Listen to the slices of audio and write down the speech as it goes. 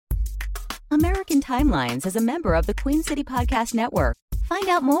American Timelines is a member of the Queen City Podcast Network. Find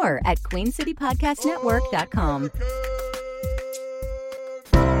out more at queencitypodcastnetwork.com.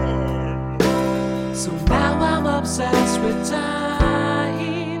 So now I'm obsessed with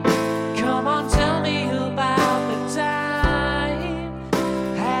time. Come on, tell me about the time.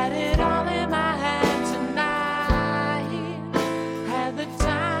 Had it all in my hand tonight. Had the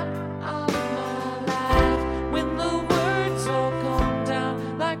time of my life. When the words all come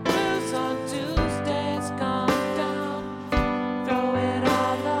down like blues on Tuesdays come down. Throw it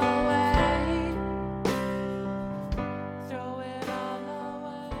all away. Throw it all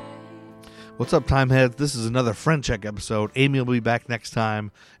away. What's up, time heads? This is another Friend Check episode. Amy will be back next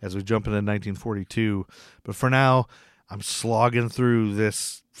time as we jump into 1942. But for now, I'm slogging through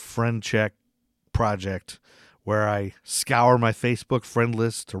this Friend Check project where I scour my Facebook friend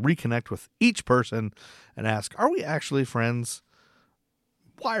list to reconnect with each person and ask, are we actually friends?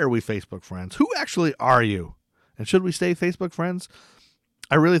 Why are we Facebook friends? Who actually are you? And should we stay Facebook friends?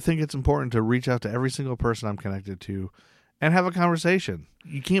 I really think it's important to reach out to every single person I'm connected to and have a conversation.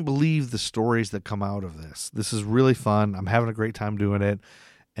 You can't believe the stories that come out of this. This is really fun. I'm having a great time doing it,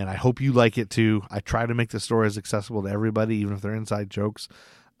 and I hope you like it too. I try to make the stories accessible to everybody, even if they're inside jokes.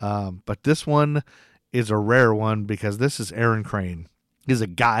 But this one is a rare one because this is Aaron Crane. He's a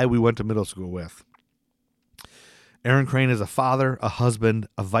guy we went to middle school with. Aaron Crane is a father, a husband,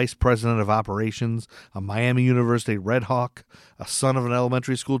 a vice president of operations, a Miami University Red Hawk, a son of an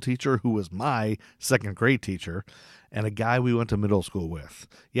elementary school teacher who was my second grade teacher, and a guy we went to middle school with.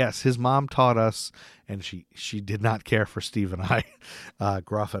 Yes, his mom taught us, and she did not care for Steve and I,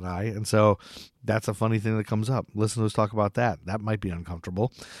 Gruff and I, and so that's a funny thing that comes up. Listen to us talk about that. That might be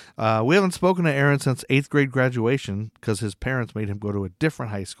uncomfortable. We haven't spoken to Aaron since 8th grade graduation because his parents made him go to a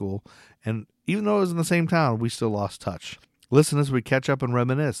different high school, and even though it was in the same town, we still lost touch. Listen as we catch up and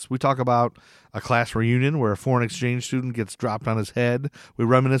reminisce. We talk about a class reunion where a foreign exchange student gets dropped on his head. We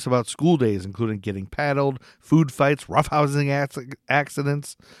reminisce about school days, including getting paddled, food fights, roughhousing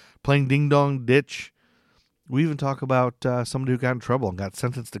accidents, playing ding-dong ditch. We even talk about somebody who got in trouble and got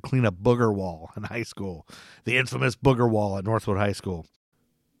sentenced to clean a booger wall in high school, the infamous booger wall at Northwood High School.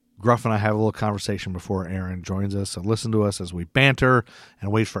 Gruff and I have a little conversation before Aaron joins us, so listen to us as we banter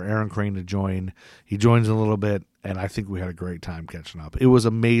and wait for Aaron Crane to join. He joins in a little bit, and I think we had a great time catching up. It was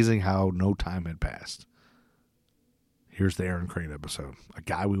amazing how no time had passed. Here's the Aaron Crane episode, a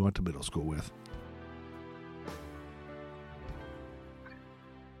guy we went to middle school with.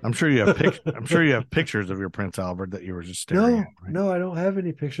 I'm sure you have pictures of your Prince Albert that you were just staring at. Right? No, I don't have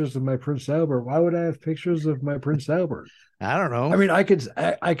any pictures of my Prince Albert. Why would I have pictures of my Prince Albert? I don't know. I mean, I can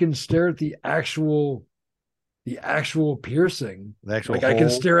stare at the actual piercing. The actual like hole. I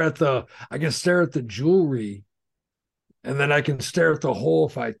can stare at the jewelry, and then I can stare at the hole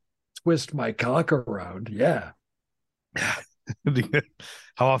if I twist my cock around. Yeah. How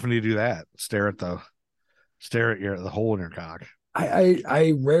often do you do that? Stare at the hole in your cock.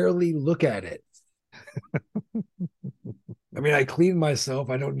 I rarely look at it. I mean, I clean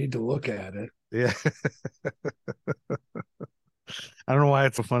myself. I don't need to look at it. Yeah. I don't know why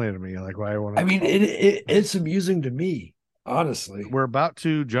it's so funny to me. Like why I want to. I mean, it's amusing to me, honestly. We're about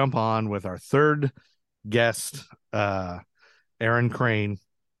to jump on with our third guest, Aaron Crane.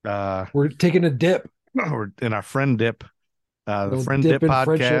 We're taking a dip. We're in our friend dip, the friend dip dip podcast,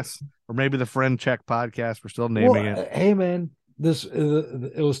 friendship. or maybe the Friend Check podcast. We're still naming it. Hey, man.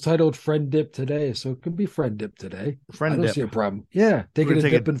 It was titled Friend Dip today, so it could be Friend Dip today. I don't see a problem. Yeah, taking a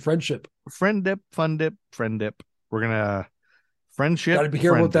dip in friendship. Friend dip, fun dip, friend dip. We're gonna friendship. Got to be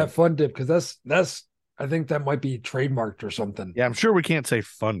careful with that fun dip because that's. I think that might be trademarked or something. Yeah, I'm sure we can't say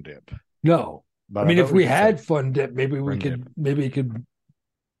fun dip. No, but I mean, if we had fun dip, maybe we could. Dip.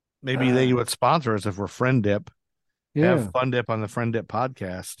 Maybe they would sponsor us if we're friend dip. Yeah, have fun dip on the Friend Dip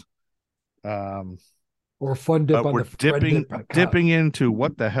podcast. Or fun dip on we're the dipping into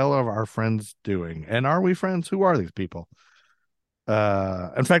what the hell are our friends doing, and are we friends? Who are these people?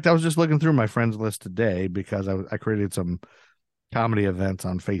 In fact, I was just looking through my friends list today because I created some comedy events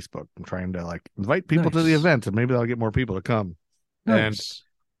on Facebook. I'm trying to invite people to the event, and maybe I'll get more people to come. Nice.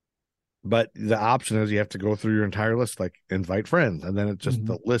 But the option is you have to go through your entire list, invite friends, and then it's just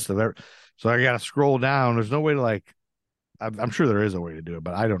the list of every. So I got to scroll down. There's no way to I'm sure there is a way to do it,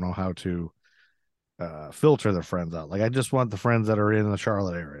 but I don't know how to filter the friends out. I just want the friends that are in the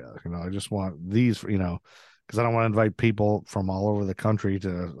Charlotte area. I just want these, because I don't want to invite people from all over the country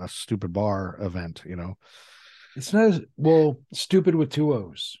to a stupid bar event. It's not stupid with two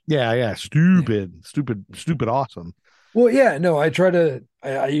O's. Yeah, stupid, awesome. Well, yeah, no, I try to.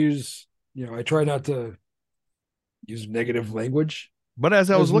 I use. I try not to use negative language, But as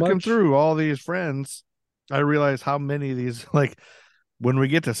I was as looking much. through all these friends, I realized how many of these, like when we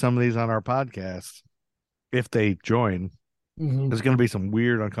get to some of these on our podcast, if they join, Mhm. there's going to be some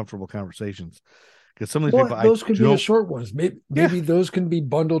weird, uncomfortable conversations because some of these Well, people I those could be the don't. short ones. Maybe Yeah, those can be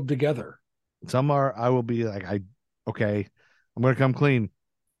bundled together. some are. I will be like, okay, I'm going to come clean.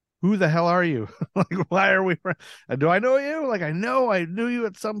 Who the hell are you? Like, why are we? Do I know you? Like, I know I knew you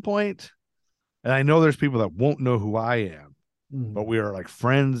at some point, and I know there's people that won't know who I am, but Mhm. we are like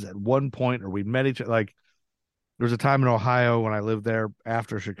friends at one point, or we met each other. Like, there was a time in Ohio when I lived there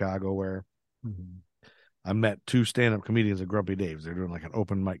after Chicago where Mhm. I met two stand-up comedians at Grumpy Dave's. They're doing like an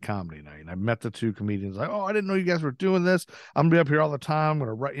open mic comedy night. And I met the two comedians like, oh, I didn't know you guys were doing this. I'm gonna be up here all the time. I'm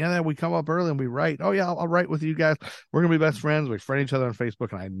gonna write. Yeah, we come up early and we write. Oh yeah, I'll write with you guys. We're gonna be best friends. We friend each other on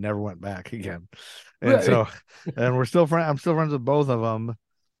Facebook, and I never went back again. And Right. so, and we're still friends. I'm still friends with both of them.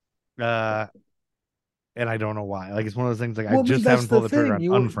 Uh, and I don't know why. Like, it's one of those things. Like, I Well, I mean, just that's haven't the pulled the trigger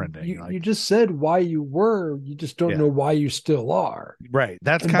thing. on unfriending. You Like, just said why you were. You just don't yeah, know why you still are. right.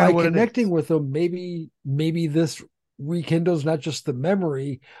 That's And kind by of what it connecting is. with them, maybe this rekindles not just the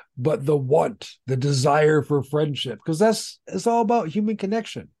memory, but the want, the desire for friendship, because it's all about human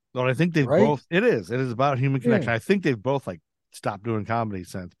connection, But I think they've right? both. It is. It is about human connection. Yeah. I think they've both like stopped doing comedy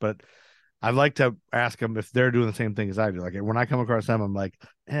since. But I'd like to ask them if they're doing the same thing as I do. Like when I come across them, I'm like,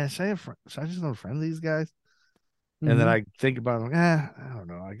 should I just unfriend these guys? And then Hmm. I think about it, like, I don't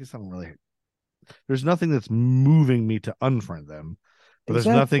know. I guess I don't really. There's nothing that's moving me to unfriend them, but there's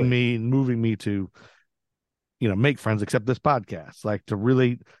nothing Exactly. moving me to make friends except this podcast. Like to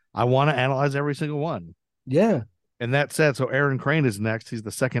really, I want to analyze every single one. Yeah. And that said, so Aaron Crane is next. He's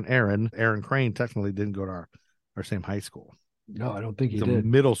the second Aaron. Aaron Crane technically didn't go to our same high school. No, I don't think He's he a did.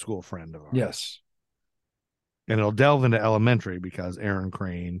 middle school friend of ours. Yes. And it'll delve into elementary because Aaron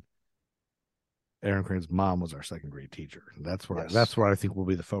Crane's mom was our second grade teacher. Yes. That's what I think will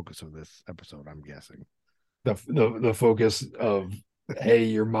be the focus of this episode, I'm guessing. The focus of, hey,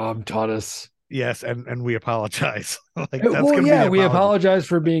 your mom taught us. Yes, and we apologize. Like that's Well, gonna be yeah, the we apology. apologize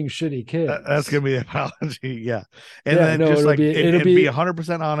for being shitty That's kids. gonna be the apology. Yeah. And Yeah, then no, just like it'll and be be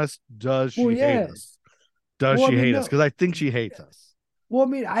 100% honest. Does well, she hate yeah. us? Does Well, I she mean, hate us? no. Because I think she hates us. Well, I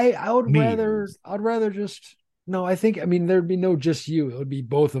mean, I would Me, at rather least. just no. I mean, there'd be no just you. It would be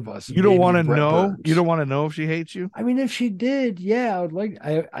both of us. You don't Maybe want to Brett know. You Burns. don't want to know if she hates you. I mean, if she did, yeah, I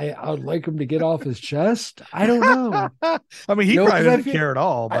would like him to get off his chest. I don't know. I mean, he No, probably because I doesn't feel care at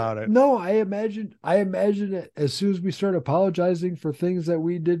all about it. no. I imagine it as soon as we start apologizing for things that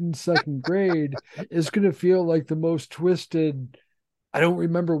we did in second grade, it's gonna feel like the most twisted. I don't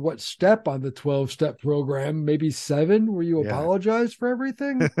remember what step on the 12-step program, maybe 7, where you Yeah. apologize for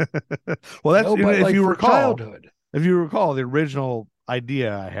everything. Well, that's No, but if like you for recall. childhood. If you recall, the original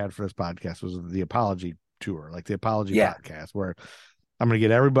idea I had for this podcast was the apology tour, like the apology Yeah. podcast, where I'm going to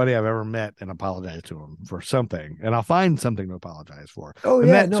get everybody I've ever met and apologize to them for something, and I'll find something to apologize for. Oh And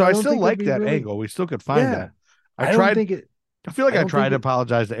yeah, that, no, so I I don't still think it'd like be that really. angle. We still could find Yeah, that. I I don't tried. think it. I feel like I I don't tried think to it.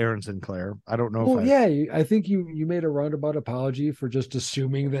 apologize to Aaron Sinclair. I don't know if Well, I. yeah, I think you made a roundabout apology for just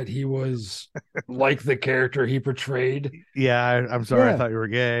assuming that he was like the character he portrayed. Yeah, I'm sorry. I Yeah. thought you were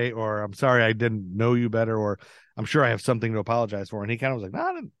gay, or I'm sorry I didn't know you better, or I'm sure I have something to apologize for. And he kind of was like, "No,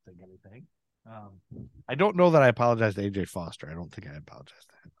 I didn't think anything." I don't know that I apologized to AJ Foster. I don't think I apologized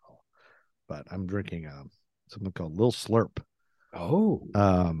to him at all. But I'm drinking something called Lil Slurp. Oh.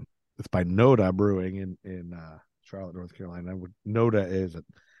 It's by Noda Brewing in Charlotte, North Carolina. Noda is an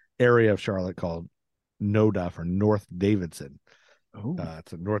area of Charlotte called Noda for North Davidson. Oh.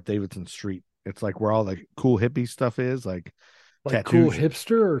 It's a North Davidson Street. It's like where all the cool hippie stuff is, like Cool tattoos,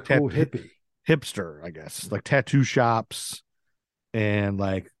 hipster or cool hippie? hipster, I guess, like tattoo shops and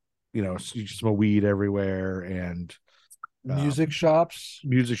like you smoke weed everywhere and Music shops,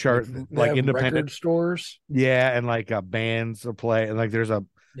 music shop, they like have independent, record stores, yeah, and like bands will play, and like there's a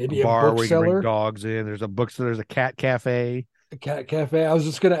maybe a bar where you can bring bookseller, dogs in. There's a bookstore. There's a cat cafe. a cat cafe. I was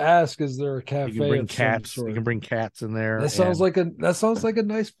just gonna ask, is there a You can cafe bring of some cats. You sort? can bring cats in there. That sounds like a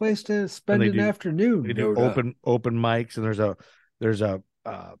nice place to spend They an do afternoon. they do No doubt. open mics, and there's a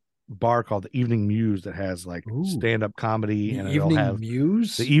bar called the Evening Muse that has like Ooh. stand up comedy, The and it'll Evening have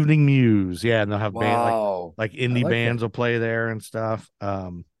Muse. the Evening Muse, yeah, and they'll have band Wow. like I indie like bands that. will play there and stuff.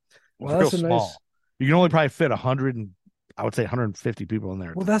 Well, It's real that's a small. nice. You can only probably fit 100 and I would say 150 people in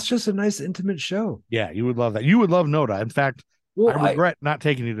there. Well, that's just a nice intimate show. Yeah, you would love that. You would love Noda. In fact, Well, I regret not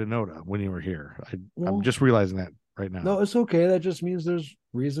taking you to Noda when you were here. Well, I'm just realizing that right now. no, it's okay. That just means there's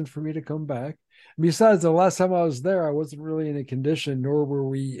reason for me to come back. Besides, the last time I was there, I wasn't really in a condition, nor were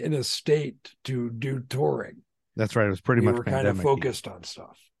we in a state to do touring. That's right. It was pretty We much were kind of pandemic-y. focused on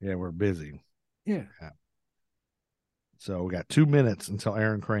stuff. Yeah, we're busy. Yeah. So we got 2 minutes until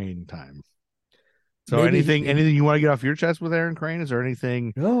Aaron Crane time. So Maybe anything you want to get off your chest with Aaron Crane? Is there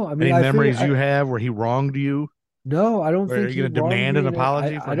anything, No, I mean, any I memories think you have where he wronged you? no, I don't Or are think you he going to wronged demand me an in it.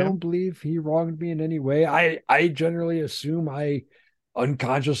 apology I from him? don't believe he wronged me in any way. I generally assume I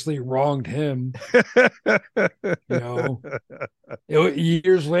unconsciously wronged him. You know,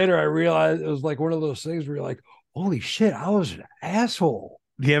 years later, I realized it was like one of those things where you're like, "Holy shit, I was an asshole."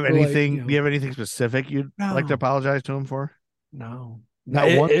 Do you have Or like, anything? Do you have anything specific you'd like to no, apologize to him for? no, no.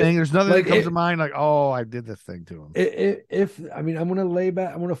 Not one thing. There's nothing that Like comes to mind. Like, oh, I did this thing to him. if I mean, I'm gonna lay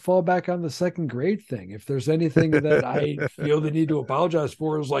back. I'm gonna fall back on the second grade thing. If there's anything that I feel the need to apologize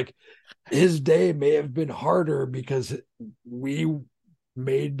for, is like his day may have been harder because we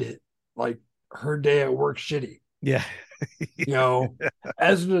made like her day at work shitty. Yeah. You know,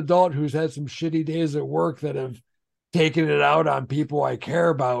 as an adult who's had some shitty days at work that have taken it out on people I care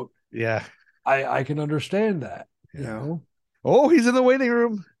about, Yeah. I can understand that. You Yeah. know, Oh, he's in the waiting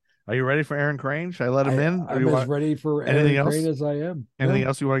room. Are you ready for Aaron Crane? Should I let him in? Or I'm you as want ready for anything Aaron else? Crane as I am. Anything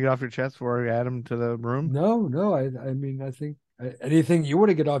else you want to get off your chest before we add him to the room? No. I mean, I think anything you want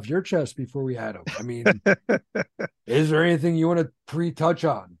to get off your chest before we had him. I mean, is there anything you want to pre-touch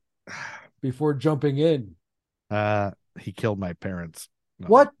on before jumping in? He killed my parents. No,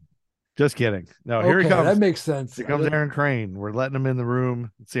 What? just kidding. No, here he Okay, comes. that makes sense. Here comes Aaron Crane. We're letting him in the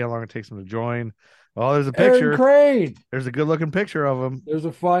room. Let's see how long it takes him to join. Oh, there's a Aaron picture. Crane. There's a good looking picture of him. There's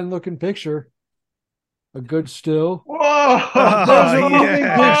a fine looking picture. A good still. Whoa! There's a moving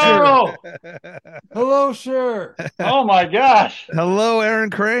Whoa! picture. Hello, sir. Oh my gosh! Hello, Aaron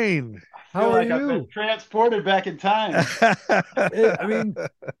Crane. I feel How are like I've been you? transported back in time. I mean,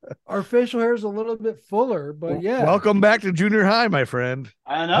 our facial hair is a little bit fuller, but yeah. Welcome back to junior high, my friend.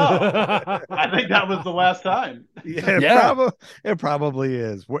 I know. I think that was the last time. Yeah, Yeah. it probably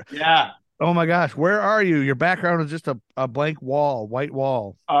is. Yeah. Oh my gosh, where are you? Your background is just a blank wall, white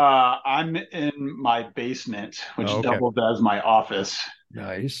wall. I'm in my basement, which Oh, okay. doubles as my office.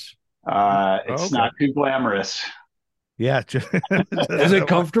 Nice. It's Okay. not too glamorous. Yeah. Is it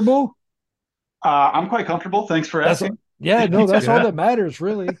comfortable? I'm quite comfortable. Thanks for That's asking. yeah, no, that's all Yeah. that matters,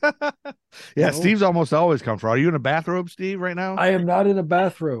 really. Yeah, No. Steve's almost always comfortable. Are you in a bathrobe, Steve, right now? I am not in a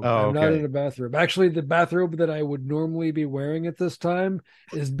bathrobe. Oh, I'm not okay. in a bathrobe. Actually, the bathrobe that I would normally be wearing at this time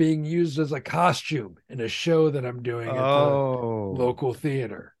is being used as a costume in a show that I'm doing at the Oh, local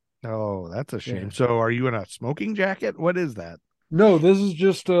theater. oh, that's a shame. Yeah. So, are you in a smoking jacket? What is that? No, this is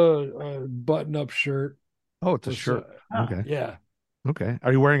just a button-up shirt. Oh, it's a With, shirt. Okay, Yeah. okay.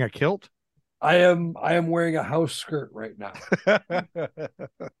 Are you wearing a kilt? I am wearing a house skirt right now.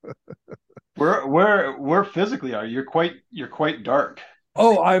 Where physically are you? You're quite dark.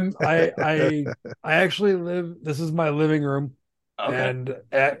 Oh, I actually live, this is my living room. Okay. And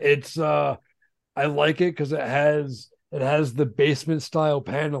it's I like it because it has the basement style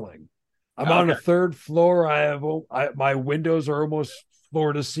paneling. I'm on a Okay. third floor. My windows are almost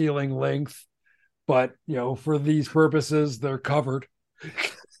floor to ceiling length, but for these purposes, they're covered.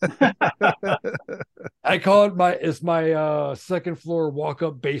 I call it my second floor walk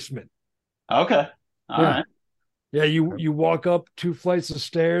up basement. Okay. All Yeah. right. Yeah, you walk up 2 flights of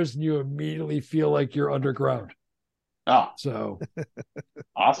stairs and you immediately feel like you're underground. Oh, So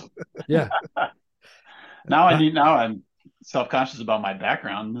awesome. yeah. Now I'm self-conscious about my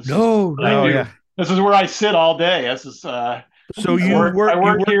background. No, I Oh do. yeah. This is where I sit all day. This is So I you work, work I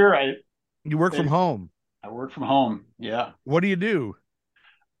work you work, here. you work from home. I work from home. Yeah. What do you do?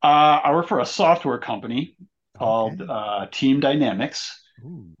 I work for a software company called Okay. Team Dynamics.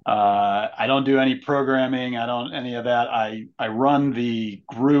 Ooh. I don't do any programming. I don't any of that. I run the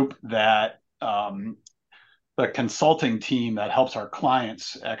group that the consulting team that helps our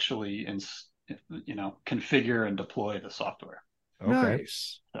clients actually configure and deploy the software. Okay.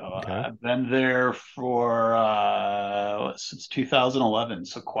 nice. So Okay. I've been there for since 2011,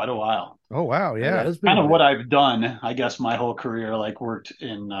 so quite a while. Oh wow, yeah. that's been Kind of a what bit. I've done, I guess, my whole career, like worked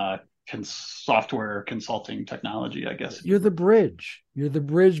in software consulting technology, I guess. You're the bridge. You're the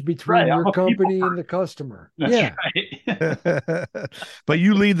bridge between Right, I'm your a people company person. and the customer. That's Yeah. right. But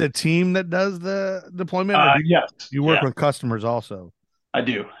you lead the team that does the deployment, or do Yes, you work yeah, with customers also? I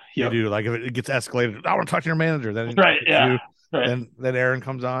do. You Yep. do. Like if it gets escalated, I want to talk to your manager. Then That's right. it's Yeah. you. Right. Then Aaron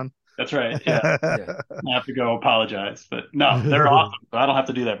comes on. That's right. Yeah. Yeah. I have to go apologize, but no, they're awesome. So I don't have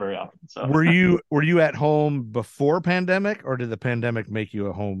to do that very often. So Were you at home before pandemic, or did the pandemic make you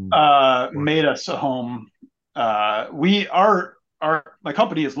a home? made us a home. My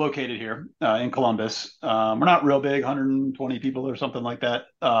company is located here in Columbus. We're not real big, 120 people or something like that.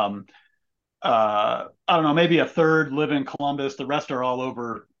 I don't know, maybe a third live in Columbus. The rest are all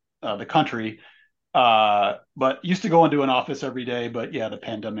over the country. But used to go into an office every day. But yeah, the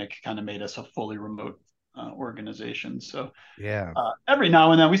pandemic kind of made us a fully remote organization. So Yeah. every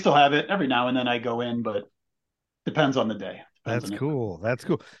now and then we still have it. Every now and then I go in, but depends on the day. Depends That's on cool. That's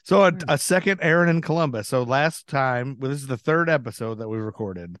cool. So a second Aaron in Columbus. So last time, well, this is the third episode that we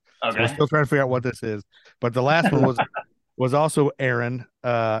recorded. So we're Okay. still trying to figure out what this is. But the last one was also Aaron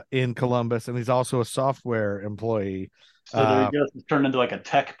in Columbus, and he's also a software employee. So there you go. It's turned into like a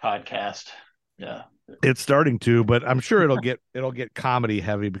tech podcast. Yeah. It's starting to, but I'm sure it'll get comedy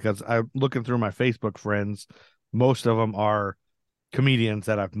heavy because I'm looking through my Facebook friends. Most of them are comedians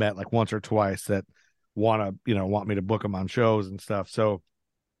that I've met like once or twice that want me to book them on shows and stuff. So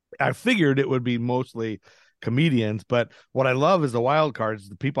I figured it would be mostly comedians, but what I love is the wild cards,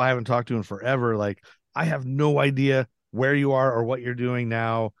 the people I haven't talked to in forever. Like I have no idea where you are or what you're doing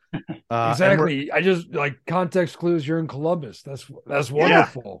now. Exactly. I just like context clues. You're in Columbus. That's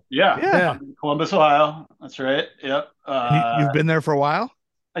wonderful. Yeah. I'm in Columbus, Ohio. That's right. Yep. You've been there for a while?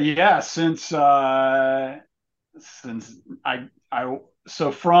 Yeah, since I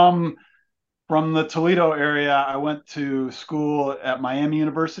so from the Toledo area, I went to school at Miami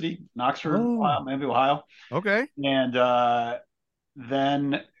University in Oxford, Miami, Ohio. Okay. And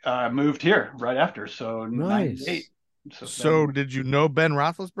then moved here right after. So nice. 98. So did you know Ben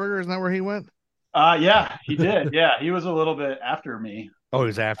Roethlisberger? Isn't that where he went? Yeah, he did. Yeah, he was a little bit after me. Oh,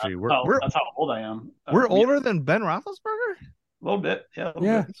 he's after you. That's how old I am. We're older than Ben Roethlisberger? A little bit. Yeah.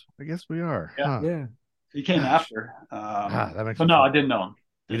 Bit. I guess we are. Yeah. Huh. Yeah. He came after. That makes but no, I didn't know him.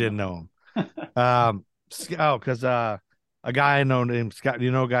 You didn't know him. Because a guy I know named Scott. Do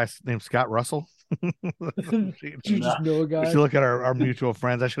you know a guy named Scott Russell? You just know a guy. We should look at our mutual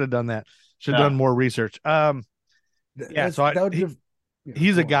friends. I should have done that. Should have done more research.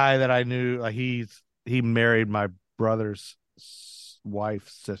 He's a guy that I knew. Like he married my brother's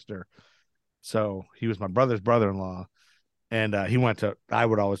wife's sister, so he was my brother's brother-in-law. And he went to. I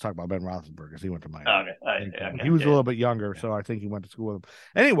would always talk about Ben Roethlisberger because he went to Miami. Okay. He was a little bit younger, so I think he went to school with him.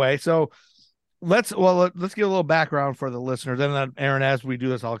 Anyway, so let's get a little background for the listeners. And then, Aaron, as we do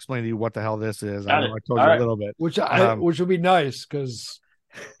this, I'll explain to you what the hell this is. I know I told you a little bit, which would be nice because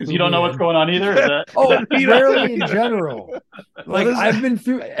you don't know what's going on either. Rarely in general. Like I've been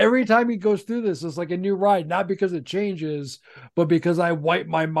through every time he goes through this, it's like a new ride, not because it changes, but because I wipe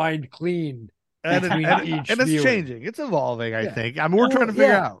my mind clean. And it's changing. It's evolving, I think. I mean, we're trying to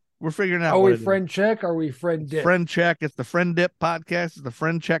figure out. We're figuring out. Are we friend check? Are we friend dip? Friend check. It's the Friend Dip podcast. It's the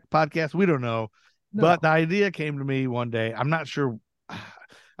Friend Check podcast. We don't know. No. But the idea came to me one day. I'm not sure.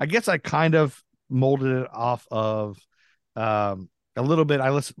 I guess I kind of molded it off of a little bit.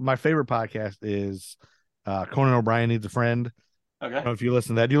 My favorite podcast is Conan O'Brien Needs a Friend. Okay. I don't know if you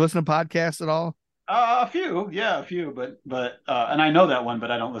listen to that. Do you listen to podcasts at all? A few, but and I know that one,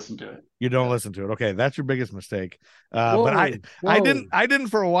 but I don't listen to it. You don't listen to it. Okay, that's your biggest mistake. But I didn't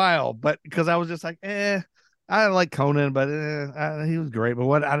for a while, but because I was just like, I like Conan, but he was great. But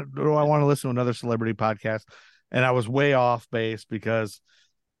do I want to listen to another celebrity podcast? And I was way off base because,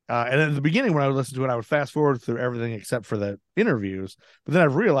 and at the beginning when I would listen to it, I would fast forward through everything except for the interviews. But then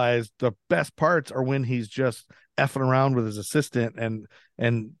I've realized the best parts are when he's just effing around with his assistant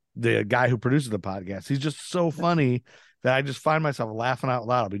and the guy who produces the podcast. He's just so funny that I just find myself laughing out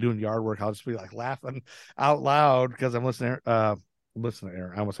loud. I'll be doing yard work. I'll just be like laughing out loud because I'm listening to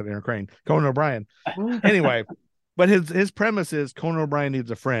Aaron. I almost said Aaron Crane, Conan O'Brien. Anyway, but his premise is Conan O'Brien needs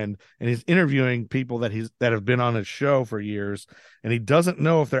a friend, and he's interviewing people that have been on his show for years, and he doesn't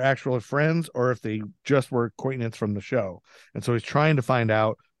know if they're actual friends or if they just were acquaintances from the show. And so he's trying to find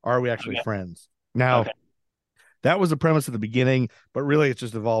out, are we actually friends? Now, that was the premise at the beginning, but really it's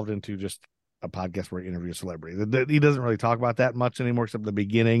just evolved into just a podcast where he interviews celebrities. He doesn't really talk about that much anymore, except the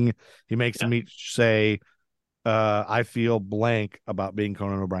beginning. He makes them each say, I feel blank about being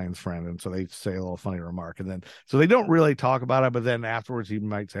Conan O'Brien's friend. And so they say a little funny remark. And then, so they don't really talk about it, but then afterwards he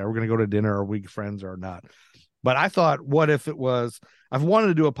might say, are we going to go to dinner? Are we friends or not? But I thought, what if it was, I've wanted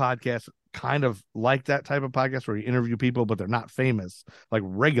to do a podcast kind of like that type of podcast where you interview people, but they're not famous, like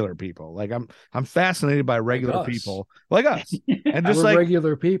regular people. Like I'm fascinated by regular people like us. And just like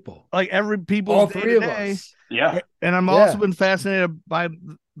regular people, like every people, all three of us. Yeah. And I'm also been fascinated by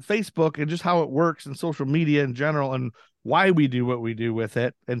Facebook and just how it works and social media in general and why we do what we do with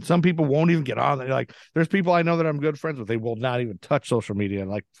it. And some people won't even get on. They're like, there's people I know that I'm good friends with. They will not even touch social media. And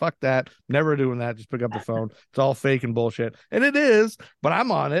like, fuck that. Never doing that. Just pick up the phone. It's all fake and bullshit. And it is, but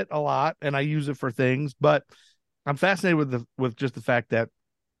I'm on it a lot and I use it for things. But I'm fascinated with just the fact that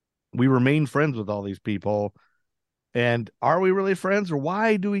we remain friends with all these people And are we really friends, or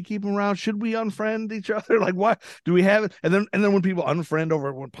why do we keep them around? Should we unfriend each other? Like, why do we have it? And then when people unfriend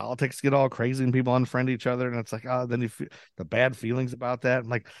over when politics get all crazy and people unfriend each other, and it's like, oh, then you feel the bad feelings about that. I'm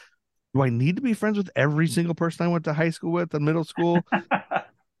like, do I need to be friends with every single person I went to high school with and middle school?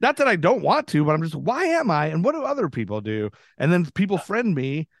 Not that I don't want to, but I'm just, why am I? And what do other people do? And then people friend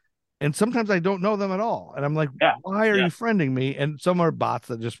me, and sometimes I don't know them at all. And I'm like, Yeah. why are you friending me? And some are bots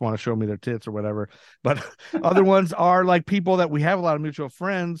that just want to show me their tits or whatever. But other ones are like people that we have a lot of mutual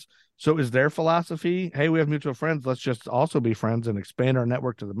friends. So is their philosophy, hey, we have mutual friends, let's just also be friends and expand our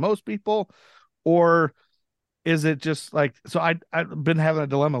network to the most people? Or is it just like, so I've been having a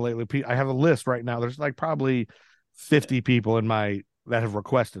dilemma lately. I have a list right now. There's like probably 50 people that have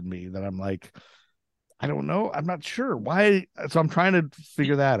requested me that I'm like, I don't know. I'm not sure why. So I'm trying to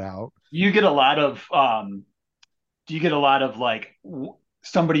figure that out. You get a lot of, do you get a lot of like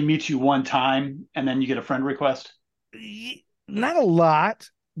somebody meets you one time and then you get a friend request? Not a lot,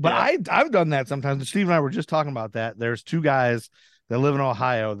 but Yeah. I've done that sometimes. Steve and I were just talking about that. There's two guys that live in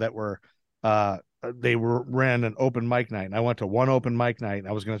Ohio that ran an open mic night, and I went to one open mic night, and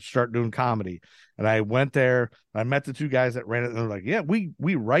I was going to start doing comedy, and I went there. I met the two guys that ran it, and they're like, yeah, we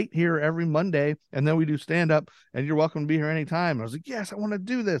write here every Monday, and then we do stand up, and you're welcome to be here anytime. And I was like, yes, I want to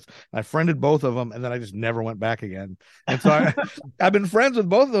do this. And I friended both of them, and then I just never went back again. And so I've been friends with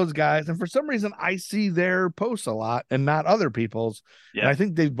both of those guys, and for some reason I see their posts a lot and not other people's. Yeah. And I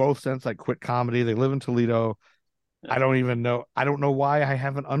think they've both since like quit comedy. They live in Toledo. I don't even know. I don't know why I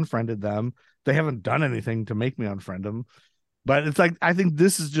haven't unfriended them. They haven't done anything to make me unfriend them. But it's like, I think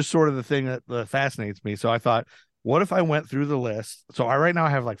this is just sort of the thing that fascinates me. So I thought, what if I went through the list? So right now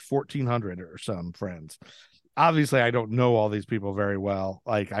I have like 1,400 or some friends. Obviously, I don't know all these people very well.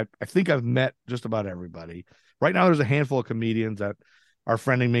 Like, I think I've met just about everybody. Right now, there's a handful of comedians that are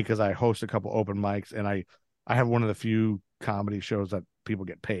friending me because I host a couple open mics, and I have one of the few comedy shows that people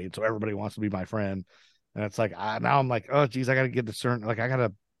get paid. So everybody wants to be my friend. And it's like, now I'm like, oh, geez, I got to get discerned. Like, I got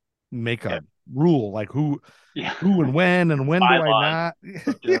to make a rule, like who and when do I not?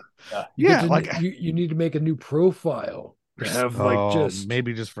 Yeah, like you need to make a new profile to have like just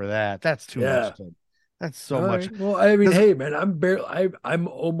maybe just for that. That's too much. That's so much. Right. Well, I mean, hey, man, I'm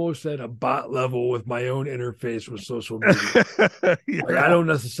almost at a bot level with my own interface with social media. Like, I don't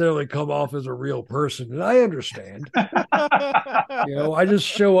necessarily come off as a real person, and I understand. I just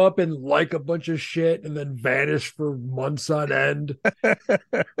show up and like a bunch of shit and then vanish for months on end.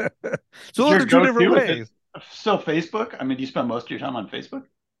 So those are two different ways. So Facebook? I mean, do you spend most of your time on Facebook?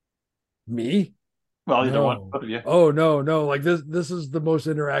 Me? Well, either one, both of you. Oh, no. Like this is the most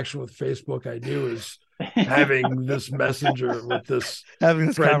interaction with Facebook I do is having this messenger with this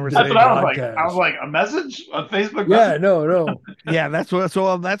conversation. That's what I was like, a message on Facebook? Yeah, no. Yeah, that's what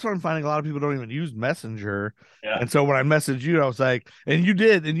I'm finding. A lot of people don't even use Messenger. Yeah. And so when I messaged you, I was like, and you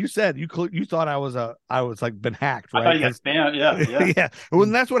did, and you said you thought I was like been hacked, right? I thought you got spammed. Yeah. Yeah. Well,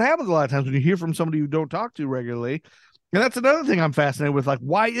 and that's what happens a lot of times when you hear from somebody you don't talk to regularly. And that's another thing I'm fascinated with. Like,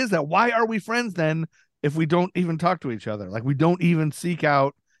 why is that? Why are we friends then if we don't even talk to each other? Like, we don't even seek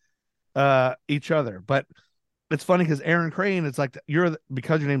out each other. But it's funny because Aaron Crane, it's like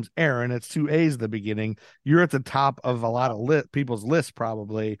because your name's Aaron, it's 2 A's at the beginning. You're at the top of a lot of people's lists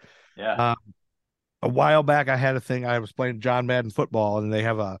probably. Yeah. A while back, I had a thing. I was playing John Madden football, and they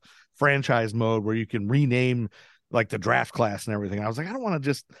have a franchise mode where you can rename like the draft class and everything. I was like, I don't want to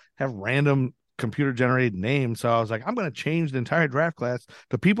just have random computer generated names. So I was like, I'm going to change the entire draft class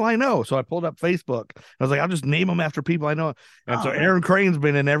to people I know. So I pulled up Facebook. I was like, I'll just name them after people I know. And so Aaron Crane's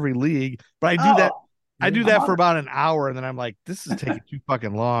been in every league, but I do that. I do that for about an hour, and then I'm like, this is taking too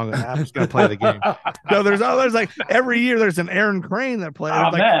fucking long. I'm just going to play the game. So there's like every year there's an Aaron Crane that plays. Oh,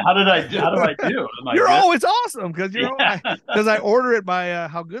 like, man, how did I do? You're always awesome because because I order it by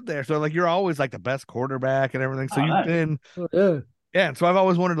how good they are. So like you're always like the best quarterback and everything. So you've been And so I've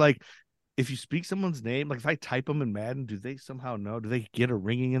always wondered, like, if you speak someone's name, like if I type them in Madden, do they somehow know? Do they get a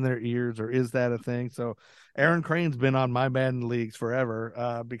ringing in their ears, or is that a thing? So Aaron Crane's been on my Madden leagues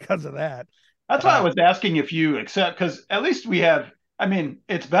forever because of that. That's why I was asking if you accept, because at least we have, I mean,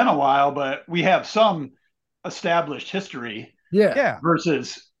 it's been a while, but we have some established history. Yeah.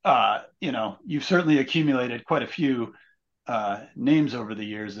 Versus, you've certainly accumulated quite a few names over the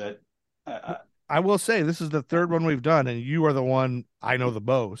years that. I will say this is the third one we've done, and you are the one I know the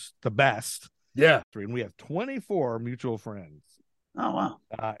best. Yeah. And we have 24 mutual friends. Oh,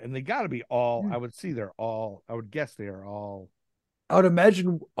 wow. And they got to be all, I would guess they are all. I would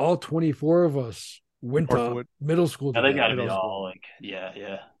imagine all 24 of us went to middle school. Yeah, they got to be all like,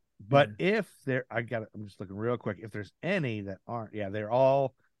 yeah. But if I'm just looking real quick. If there's any that aren't, they're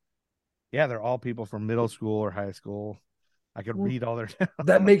all Yeah, they're all people from middle school or high school. I could Well, read all their.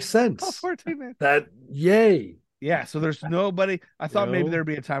 That makes Oh, sense. 14, man. That yay. Yeah, so there's nobody. I thought maybe No. there'd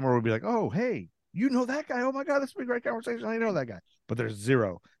be a time where we'd be like, oh, hey, you know that guy? Oh my God, this would be a great conversation. I know that guy. But there's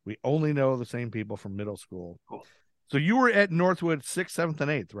zero. We only know the same people from middle school. Cool. So you were at Northwood 6th, 7th, and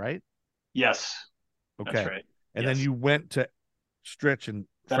 8th, right? Yes, Okay. that's right. And Yes. then you went to Stritch and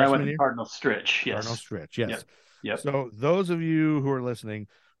Then I went freshman to year? Cardinal Stritch. Yes. Cardinal Stritch, yes. Yep. Yep. So those of you who are listening,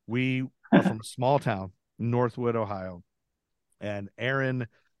 we are from a small town, Northwood, Ohio. And Aaron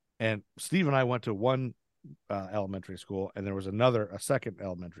and Steve and I went to one elementary school, and there was a second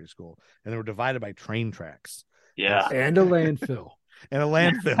elementary school, and they were divided by train tracks Yeah. And a landfill. and a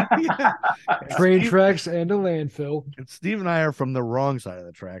landfill. Yeah. And Train Steve- tracks and a landfill. And Steve and I are from the wrong side of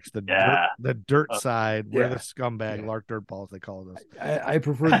the tracks, the Yeah. dirt side, where Yeah. the scumbag Yeah. Lark Dirt Balls, they call us. I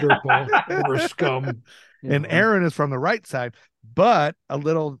prefer dirtball over scum. you And know. Aaron is from the right side. But a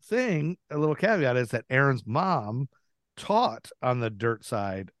little caveat is that Aaron's mom taught on the dirt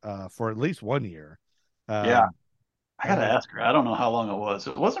side for at least 1 year. Yeah. I gotta ask her. I don't know how long it was.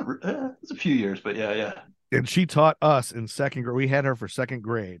 It wasn't. It was a few years, but yeah. And she taught us in second grade. We had her for second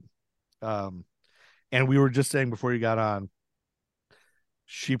grade. And we were just saying before you got on,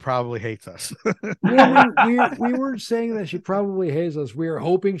 she probably hates us. Well, we weren't saying that she probably hates us. We were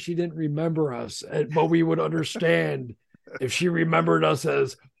hoping she didn't remember us, but we would understand if she remembered us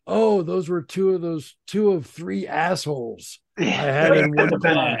as, oh, those were two of three assholes I had in one Could have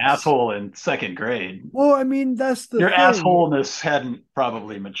been an class. asshole in second grade. Well, I mean, that's the Your thing. assholeness hadn't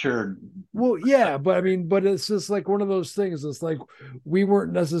probably matured. Well, yeah, but it's just like one of those things. It's like we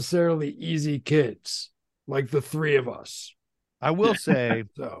weren't necessarily easy kids, like the three of us. I will say,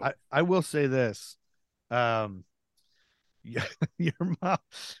 So I will say this. Your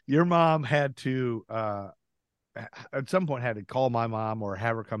mom had to at some point had to call my mom or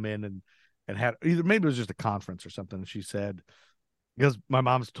have her come in and had either maybe it was just a conference or something. And she said, because my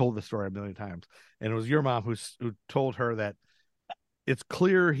mom's told this story a million times, and it was your mom who told her that it's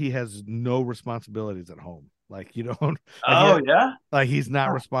clear he has no responsibilities at home. Like you don't. Yeah. Like he's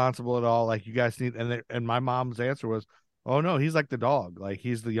not responsible at all. Like you guys need, and my mom's answer was, "Oh no, he's like the dog. Like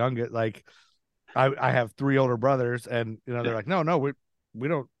he's the youngest. Like I have three older brothers, and they're like, no, we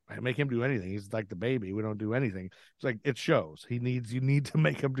don't make him do anything. He's like the baby. We don't do anything. It's like it shows. You need to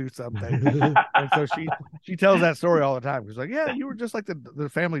make him do something." And so she tells that story all the time. She's like, "Yeah, you were just like the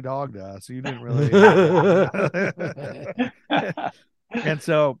family dog to us. So you didn't really." And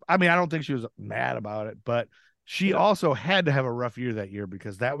so, I mean, I don't think she was mad about it, but she also had to have a rough year that year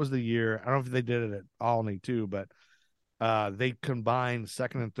because that was the year. I don't know if they did it at Olney too, but they combined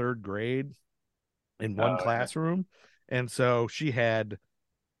second and third grade in one classroom. And so she had,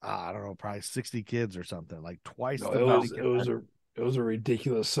 I don't know, probably 60 kids or something, like twice the many kids. It was a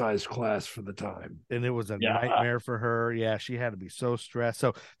ridiculous sized class for the time. And it was a nightmare for her. Yeah, she had to be so stressed.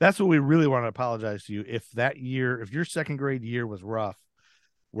 So that's what we really want to apologize to you. If your second grade year was rough,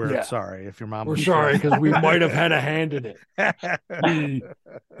 we're sorry. If your mom We're was sorry stressed. because we might have had a hand in it.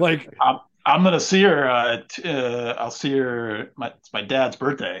 Like I'm gonna see her. I'll see her. It's my dad's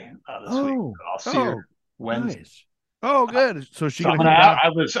birthday this week. I'll see her Wednesday. Nice. Oh, good. So she. So I'm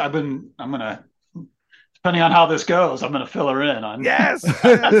gonna. Depending on how this goes, I'm gonna fill her in on. Yes.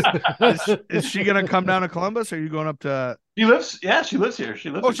 Is she gonna come down to Columbus? Or are you going up to? She lives here. She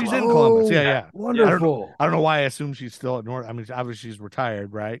lives. Oh, she's in Columbus. Yeah. Wonderful. I don't know why I assume she's still at North. I mean, obviously she's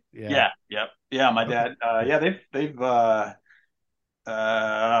retired, right? Yeah. My dad. They've I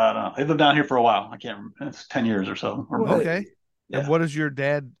don't know. They've lived down here for a while. I can't remember. It's 10 years or so. Okay. Yeah. And what is your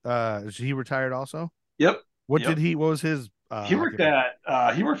dad? Is he retired also? Yep. What was his? He worked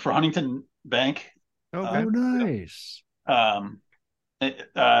for Huntington Bank. Okay. Oh, nice.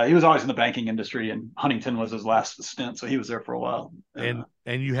 He was always in the banking industry, and Huntington was his last stint, so he was there for a while. And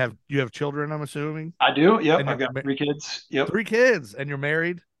you have children, I'm assuming. I do. Yep. And I've got 3 kids. Yep. 3 kids, and you're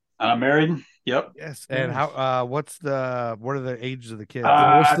married. I'm married. Yep. Yes. And how? What are the ages of the kids?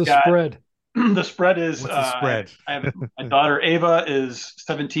 What's the spread? The spread is. What's the spread? I have my daughter Ava is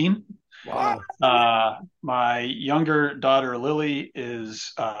 17. Wow. My younger daughter Lily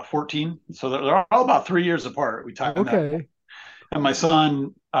is 14. So they're all about 3 years apart. We talked about that. Okay. And my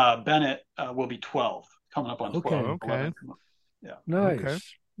son Bennett will be 12, coming up on 12. Okay. 11. Nice. Okay.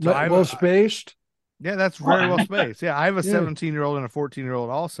 So Well spaced. Yeah, that's very well spaced. Yeah, I have a 17-year-old and a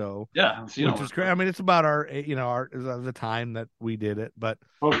 14-year-old also. Yeah, so which is great. I mean, it's about our the time that we did it, but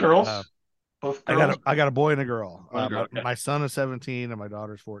both girls. Both girls. I got a boy and a girl. Okay. My son is 17 and my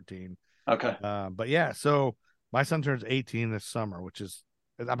daughter's 14. Okay. But yeah, so my son turns 18 this summer, which is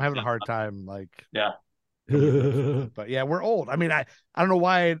I'm having a hard time. Like, Yeah. but yeah, we're old. I mean, I don't know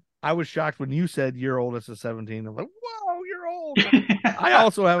why I was shocked when you said your oldest is 17. I'm like, whoa, you're old. I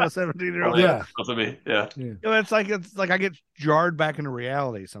also have a 17-year-old. Yeah. Supposed to be. Yeah. You know, it's like I get jarred back into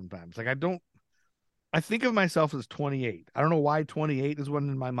reality sometimes. Like I think of myself as 28. I don't know why 28 is one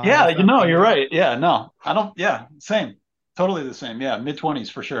in my mind. Yeah, you're right. Yeah, no, I don't. Yeah, same. Totally the same. Yeah, mid-20s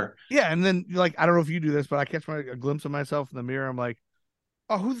for sure. Yeah, and then like I don't know if you do this, but I catch a glimpse of myself in the mirror. I'm like,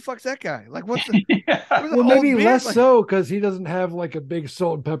 oh, who the fuck's that guy? Like, what's the? Yeah. Where's the Well, old maybe beard? less Like- so because he doesn't have like a big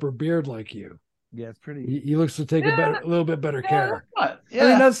salt and pepper beard like you. Yeah, it's pretty. He looks to take a little bit better care. Yeah. I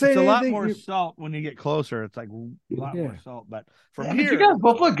mean, not saying It's a lot anything. more salt when you get closer. It's like a lot Yeah. more salt, but from Yeah, but here, you guys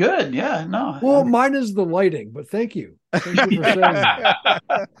both look good. Yeah, no. Well, mine is the lighting, but thank you. Thank you for saying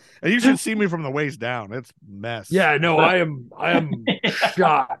that. and you should see me from the waist down. It's a mess. Yeah, no, I am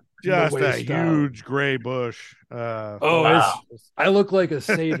shot. from the just a waist down. huge gray bush. Oh, Wow. I look like a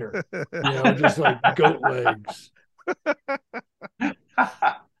satyr, just like goat legs.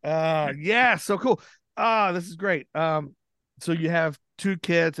 Yeah, so cool. This is great. So you have 2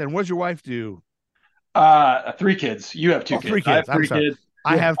 kids, and what does your wife do? 3 kids. You have 2 Oh, kids. 3 I have kids. I'm 3 sorry. kids.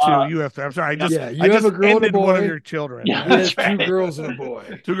 I have 2. Uh, You have 3. I'm sorry. I Yeah, you I have just a girl and a ended one of boy. your children. Yeah. He has That's right. 2 girls and a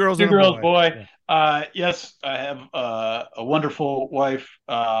boy. 2 girls 2 and a girls, boy. boy. Yes, I have a wonderful wife.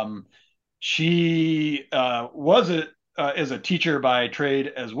 She is a teacher by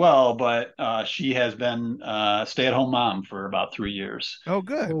trade as well, but she has been a stay-at-home mom for about 3 years. Oh,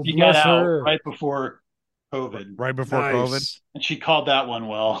 good. Oh, She got bless out her. right before COVID, Right before COVID. Nice. and she called that one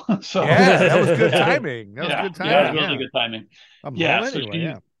well. So Yeah, that was good Yeah. timing. That was Yeah, good yeah, timing. really good timing. I'm Yeah, home so anyway, she-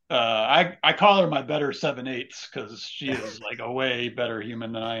 yeah. I call her my better 7/8 because she is like a way better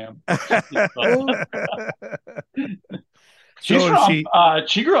human than I am. She's So from. she-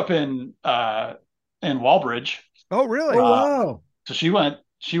 She grew up in Walbridge, Oh, really? Oh, wow. so she went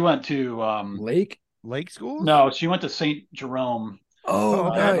to Lake? Lake schools? no, she went to St. Jerome Oh,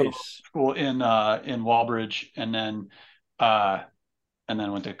 okay. nice. School in Walbridge, and then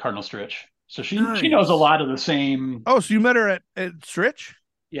went to Cardinal Stritch. So she Nice. knows a lot of the same. Oh, so you met her at Stritch?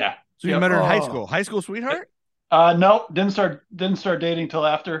 Yeah. So you Yep. met her in high Oh. school? High school sweetheart? No, didn't start dating till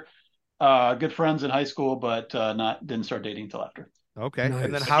after. Good friends in high school, but didn't start dating till after. Okay. And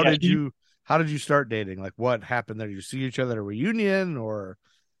then Nice. how Yeah, did you start dating? Like what happened there? Did you see each other at a reunion or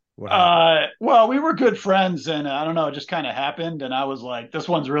what happened? Well, we were good friends, and I don't know, it just kind of happened, and I was like, this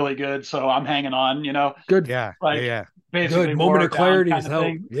one's really good, so I'm hanging on, Good. Yeah. like, yeah. basically Good. Moment wore of it down clarity kind is of help.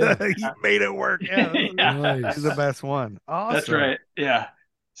 thing. Yeah. You made it work. Yeah. Yeah. Nice. He's the best one. Awesome. That's right. Yeah.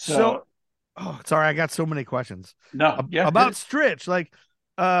 So, oh, sorry, I got so many questions. No, yeah, About Stritch, like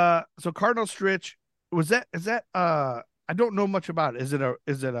so Cardinal Stritch, is that I don't know much about it. Is it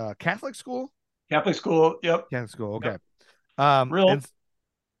a Catholic school? Catholic school. Yep. Catholic school, okay. Yep. And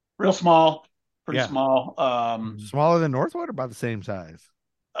Real small, pretty Yeah. small. smaller than Northwood or about the same size?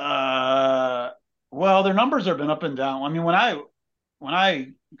 Well, their numbers have been up and down. I mean, when I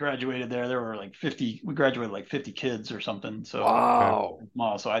graduated there were like 50. We graduated like 50 kids or something. So Wow.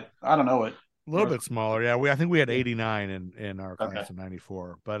 small. So I don't know what. A little bit smaller, yeah. I think we had 89 in our class Okay. in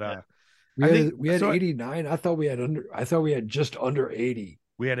 '94, but Yeah. We I had, think- we had so- 89. I thought we had just under 80.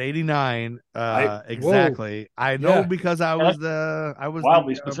 we had 89 whoa. exactly. I know Yeah. because I was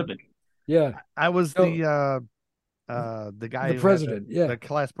Wildly the, specific. Yeah. I was No. the guy The who had president. the Yeah.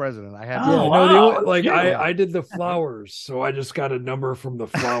 class president. I had Oh, Yeah, the- no, the wow. only, like Yeah. I did the flowers, so I just got a number from the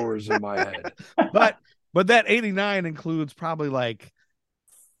flowers in my head. but that 89 includes probably like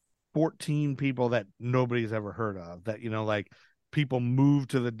 14 people that nobody's ever heard of, that like people move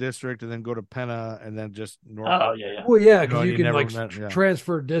to the district and then go to Penna and then just north. Oh yeah. Well, yeah, No, because you you can never like met- yeah.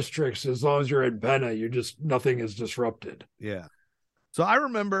 transfer districts as long as you're in Penna. Nothing is disrupted. Yeah. So I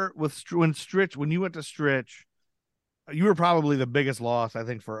remember when you went to Stritch, you were probably the biggest loss, I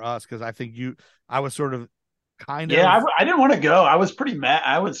think, for us, because I think I was sort of kind Yeah, of I didn't want to go. I was pretty mad.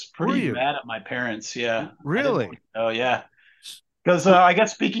 I was Were pretty you? mad at my parents. Yeah. Really? Oh yeah. Because I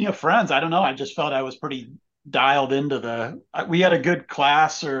guess speaking of friends, I don't know. I just felt I was pretty dialed into we had a good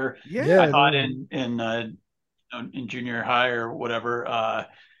class, or yeah. I thought in junior high or whatever.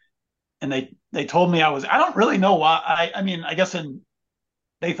 And they told me I don't really know why. I mean, I guess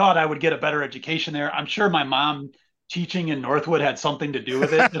they thought I would get a better education there. I'm sure my mom teaching in Northwood had something to do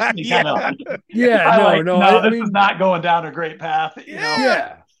with it. Just Yeah. kind of Yeah, I I this is not going down a great path. You know?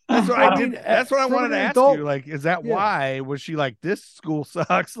 yeah. That's what I I mean, did. That's what I from wanted an to ask adult- you. Like, is that Yeah. why? Was she like, this school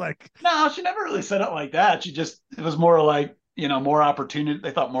sucks? Like, No, she never really said it like that. It was more like, more opportunity.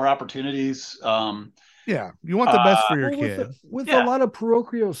 They thought more opportunities. yeah, you want the best for your Well, kid. with Yeah. a lot of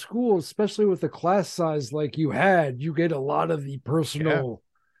parochial schools, especially with the class size like you had, you get a lot of the personal,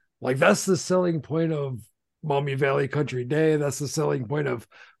 like that's the selling point of Maumee Valley Country Day. That's the selling point of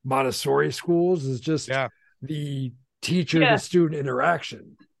Montessori schools, is just Yeah. the teacher Yeah. to student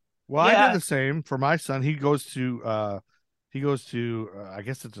interaction. Well, I Yeah. did the same for my son. He goes to I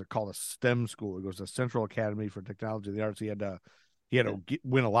guess it's called a STEM school. He goes to Central Academy for Technology and the Arts. He had to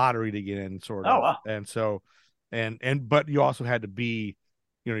win a lottery to get in, sort of. Oh, wow. And so, but you also had to be,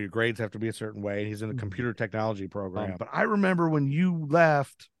 your grades have to be a certain way. He's in a Mhm. computer technology program. But I remember when you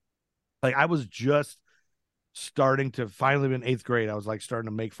left, like I was just starting to finally in 8th grade. I was like starting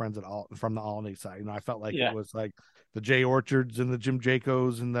to make friends from the Alney side. I felt like Yeah. it was like the Jay Orchards and the Jim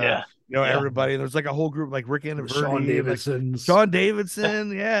Jacos and the Yeah. everybody. There's like a whole group like Rick Sean Anaverdi, like Davidson's. Sean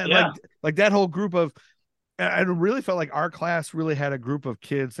Davidson, yeah, and Yeah. like that whole group of. I really felt like our class really had a group of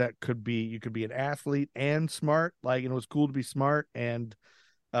kids that you could be an athlete and smart. Like, it was cool to be smart, and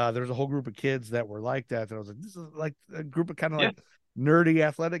there was a whole group of kids that were like that. That I was like, this is like a group of kind of like nerdy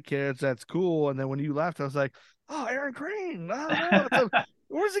athletic kids. That's cool. And then when you left, I was like, oh, Aaron Crane. Oh, no,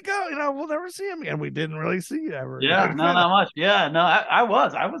 where's he go? We'll never see him again. We didn't really see you ever. Yeah, no, not much. Yeah, no, I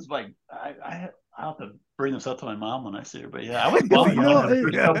was like, I'll have to bring this up to my mom when I see her. But yeah, I was bummed out the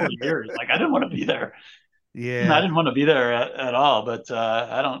first couple of years. Like, I didn't want to be there. Yeah, I didn't want to be there at all. But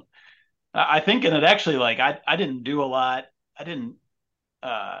I think, and it actually, like, I didn't do a lot. I didn't,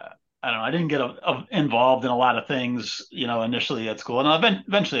 I don't know. I didn't get involved in a lot of things, initially at school, and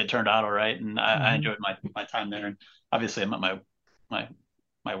eventually it turned out all right, and I enjoyed my time there. And obviously, I met my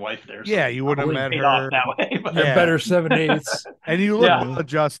wife there. So yeah, you wouldn't have met paid her off that way. But They're better 7/8. and you look Yeah. well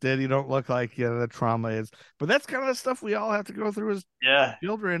adjusted. You don't look like the trauma is. But that's kind of the stuff we all have to go through as yeah,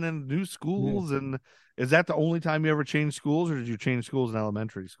 children and new schools. And is that the only time you ever changed schools, or did you change schools in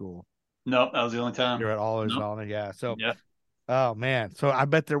elementary school? no, that was the only time. You're at always Nope. on it, yeah. So, Yeah. oh man, so I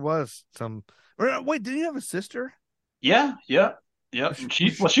bet there was some. Wait, did you have a sister? Yeah. And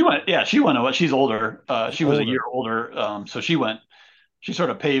she went. Yeah, she went away. She's older. She was a year older. So she sort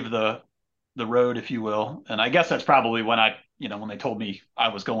of paved the road, if you will. And I guess that's probably when when they told me I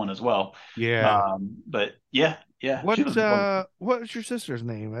was going as well. Yeah. But yeah. What She was what's your sister's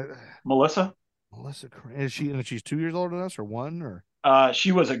name? Melissa. Melissa. Is she's 2 years older than us, or one, or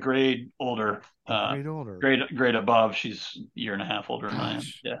She was a grade older. grade older? Grade above. She's a year and a half older than I am.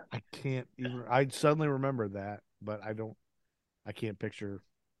 Gosh, Yeah. I can't even. I suddenly remember that, but I can't picture.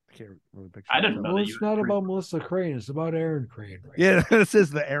 I can't really picture. I didn't myself. know Well, that it's not about Melissa Crane. It's about Aaron Crane. Right? Yeah, this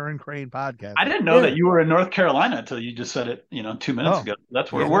is the Aaron Crane podcast. I didn't know that you were in North Carolina until you just said it, 2 minutes ago. That's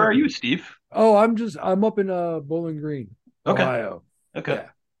where. Yeah. Where are you, Steve? Oh, I'm up in Bowling Green, Okay. Ohio. Okay. Yeah.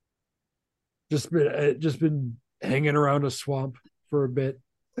 Just been hanging around a swamp for a bit.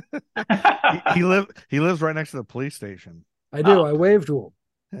 he lives right next to the police station. I do. Oh. I waved to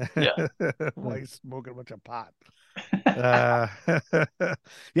him. Yeah. While he's smoking a bunch of pot.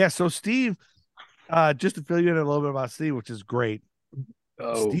 Yeah. So Steve, just to fill you in a little bit about Steve, which is great.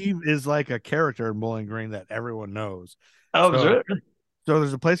 Oh, Steve is like a character in Bowling Green that everyone knows. Oh, So- is it? So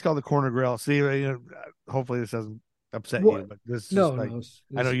there's a place called the Corner Grill. Steve, hopefully this doesn't upset What? you, but this is no, like, no.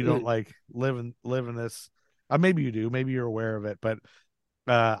 I know you don't like live in this. Maybe you do. Maybe you're aware of it, but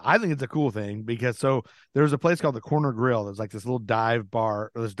I think it's a cool thing because there's a place called the Corner Grill. There's like this little dive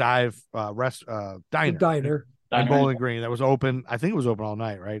bar, or this dive diner diner. in Bowling Green that was open. I think it was open all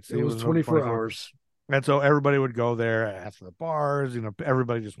night, right? So It was 24 hours. And so everybody would go there after the bars.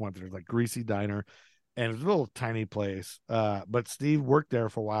 Everybody just went there. Like greasy diner, and it was a little tiny place. But Steve worked there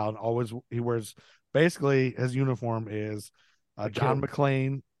for a while, and he wears basically his uniform is John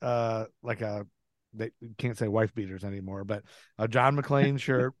McClane, they can't say wife beaters anymore, but a John McClane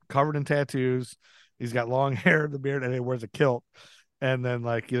shirt covered in tattoos. He's got long hair, the beard, and he wears a kilt, and then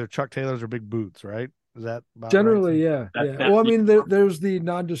like either Chuck Taylors or big boots, right? Is that about Generally, right? yeah. Well, I mean, there's the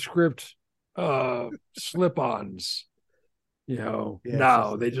nondescript slip-ons. Yeah,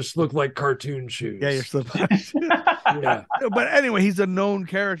 now they just look like cartoon shoes. Yeah, you're slipping. Yeah. But anyway, he's a known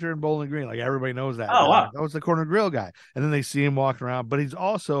character in Bowling Green. Like everybody knows that. Oh, wow. That was the Corner Grill guy. And then they see him walking around. But he's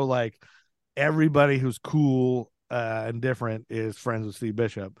also like everybody who's cool and different is friends with Steve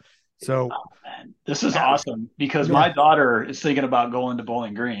Bishop. So Man, this is awesome because my daughter is thinking about going to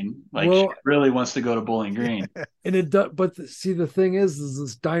Bowling Green. Like, she really wants to go to Bowling Green. And it does, but see, the thing is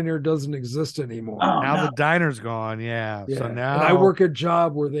this diner doesn't exist anymore. Oh, now no. the diner's gone. Yeah. Yeah. So now And I work a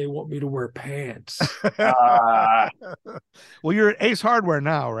job where they want me to wear pants. Well, you're at Ace Hardware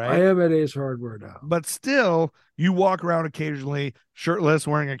now, right? I am at Ace Hardware now. But still, you walk around occasionally shirtless,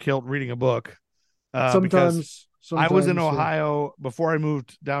 wearing a kilt, reading a book. Because Sometimes I was in yeah. Ohio before I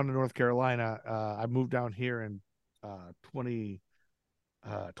moved down to North Carolina. I moved down here in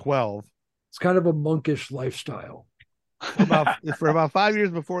 2012. It's kind of a monkish lifestyle. for about 5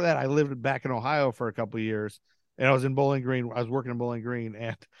 years before that, I lived back in Ohio for a couple of years, and I was in Bowling Green. I was working in Bowling Green,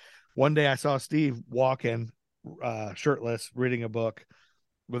 and one day I saw Steve walking, shirtless, reading a book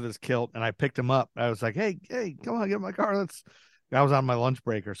with his kilt, and I picked him up. I was like, "Hey, come on, get in my car. Let's." I was on my lunch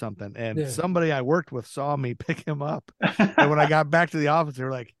break or something, and somebody I worked with saw me pick him up. And when I got back to the office, they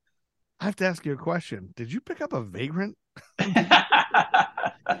were like, "I have to ask you a question. Did you pick up a vagrant?"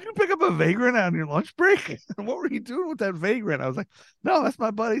 Did you pick up a vagrant on your lunch break? What were you doing with that vagrant? I was like, no, that's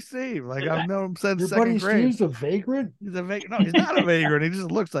my buddy Steve. Like, I've known him since second grade. Steve's a vagrant? He's a vagrant. No, he's not a vagrant. He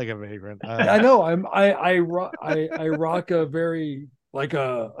just looks like a vagrant. I know. I rock a very like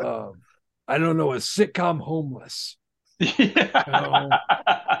a I don't know, a sitcom homeless. Sitcom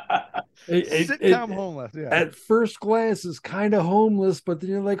homeless. Yeah. At first glance is kind of homeless, but then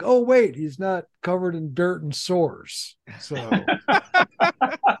you're like, oh wait, he's not covered in dirt and sores. So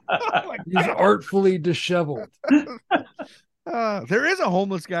he's artfully disheveled. There is a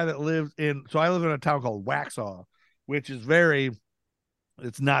homeless guy that lives in. So I live in a town called Waxhaw, which is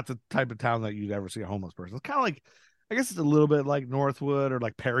it's not the type of town that you'd ever see a homeless person. It's kind of like, I guess it's a little bit like Northwood or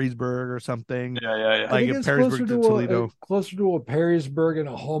like Perrysburg or something. Yeah. Like in Perrysburg to Toledo. Closer to a Perrysburg and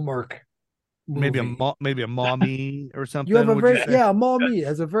a Hallmark movie. Maybe a Maumee or something. You have a Maumee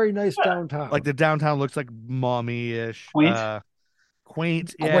has a very nice downtown. Like the downtown looks like Maumee-ish.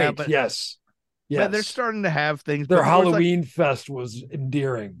 Quaint. Yeah, but yes. Yeah, they're starting to have things. Their Halloween fest was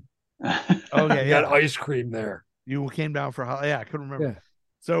endearing. Okay, you had ice cream there. You came down for I couldn't remember. Yeah.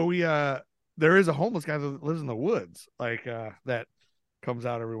 So there is a homeless guy that lives in the woods, like that comes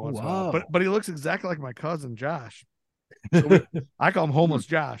out every once in a while. But he looks exactly like my cousin Josh. So I call him Homeless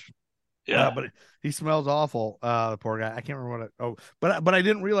Josh. Yeah, but he smells awful. The poor guy. I can't remember but I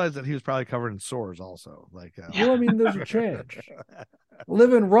didn't realize that he was probably covered in sores also. Like, well, I mean, there's a change.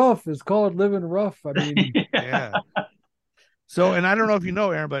 Living rough is called living rough. I mean, yeah. So, and I don't know if you know,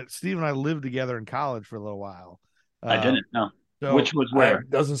 Aaron, but Steve and I lived together in college for a little while. I didn't know. So which was where?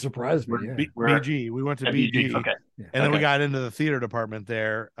 Doesn't surprise me. Yeah. BG. We went to BG. Okay. And then we got into the theater department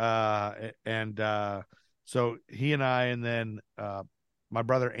there. So he and I, and then my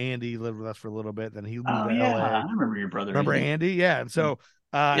brother Andy lived with us for a little bit. Then he moved to LA. I remember your brother. Remember Andy? Yeah. And so,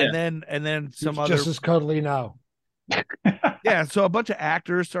 and then some other just as cuddly now. Yeah. So a bunch of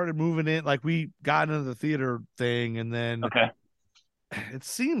actors started moving in. Like we got into the theater thing, and then it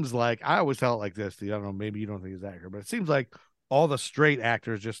seems like, I always tell it like this. I don't know, maybe you don't think it's accurate, but it seems like all the straight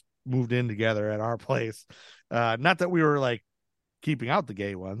actors just moved in together at our place. Not that we were like keeping out the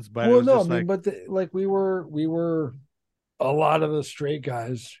gay ones, but we were a lot of the straight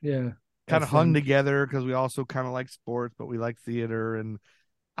guys, kind of hung together because we also kind of like sports, but we like theater, and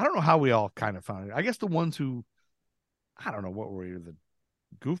I don't know how we all kind of found it. I guess the ones who, I don't know, what were we, the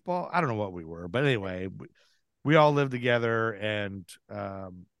goofball? I don't know what we were, but anyway, we all lived together, and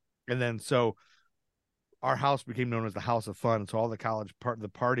then so our house became known as the House of Fun. So all the college the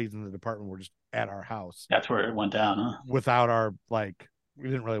parties in the department were just at our house. That's where it went down, huh? Without our, like, we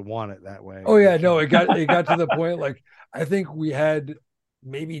didn't really want it that way. Oh yeah, no, it got to the point, like, I think we had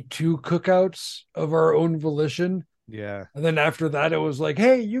maybe 2 cookouts of our own volition. Yeah. And then after that, it was like,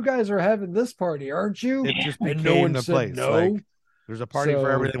 hey, you guys are having this party, aren't you? It just became no one said place. No. Like, there's a party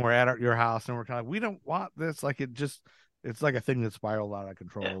for everything. We're at your house, and we're kind of like, we don't want this. Like, it's like a thing that spiraled out of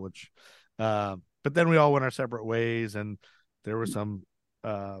control, which, but then we all went our separate ways, and there was some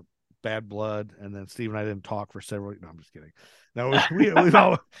bad blood, and then Steve and I didn't talk for several. No, I'm just kidding. No, we've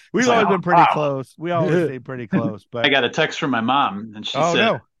always been pretty close. We always stayed pretty close. But I got a text from my mom, and she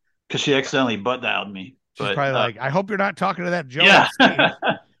said, because she accidentally butt dialed me. She's probably like, I hope you're not talking to that Joe. Yeah.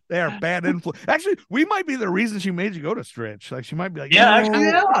 They are bad influence. Actually, we might be the reason she made you go to Stritch. Like, she might be like,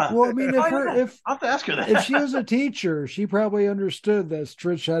 Well, I mean, I'll have to ask her that. If she was a teacher, she probably understood that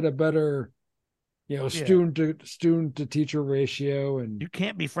Stritch had a better, student to teacher ratio, and you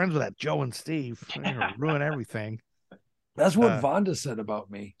can't be friends with that Joe and Steve. Ruin everything. That's what Vonda said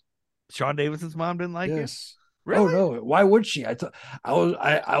about me. Sean Davidson's mom didn't like you? Really? Oh no! Why would she? I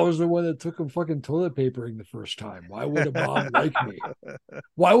was the one that took him fucking toilet papering the first time. Why would a mom like me?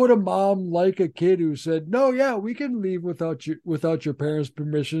 Why would a mom like a kid who said, "No, yeah, we can leave without your parents'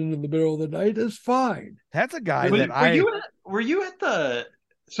 permission in the middle of the night? It's fine." That's a guy Were you at the?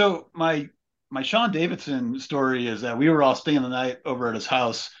 So my Sean Davidson story is that we were all staying the night over at his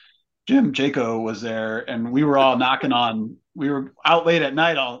house. Jim Jaco was there, and we were all knocking on. We were out late at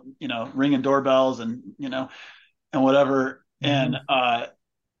night, all ringing doorbells and and whatever. Mm-hmm. And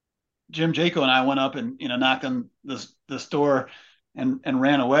Jim Jaco and I went up and knocked on this door and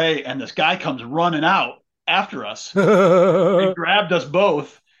ran away. And this guy comes running out after us. He grabbed us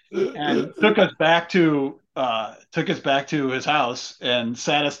both and took us back to his house and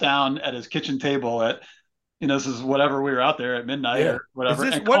sat us down at his kitchen table at, this is whatever, we were out there at midnight Yeah. or whatever, Is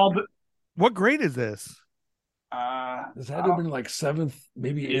this and called. What grade is this? This had to have been like 7th,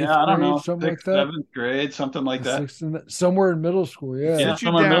 maybe 8th I don't grade, know, something sixth, like that. 7th grade, something like that. Somewhere in middle school, yeah. Yeah, Sit you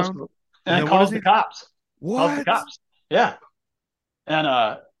somewhere in middle down, school. and And then calls the cops. Calls the What? cops. Yeah. And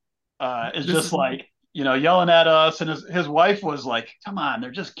it's This just is- like, yelling at us, and his wife was like, "Come on,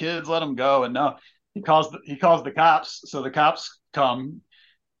 they're just kids, let them go." And no, he calls the cops, so the cops come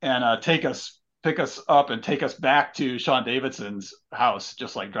and pick us up and take us back to Sean Davidson's house,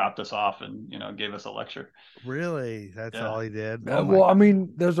 just like dropped us off and gave us a lecture. Really? That's Yeah. all he did? Well, I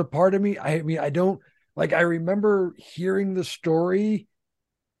mean, there's a part of me, I don't, like, I remember hearing the story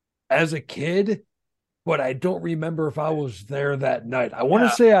as a kid, but I don't remember if I was there that night. I want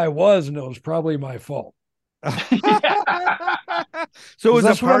to say I was, and it was probably my fault. So it was a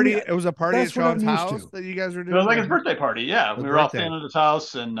That's what I'm- party. It was a party at that's what I'm Sean's used house to. that you guys were It doing. was like his birthday party. Yeah, His we were all birthday. staying at his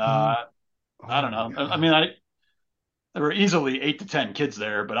house, and I don't know. I mean, there were easily 8 to 10 kids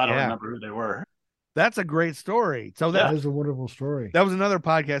there, but I don't Yeah. remember who they were. That's a great story. So That that is a wonderful story. that was another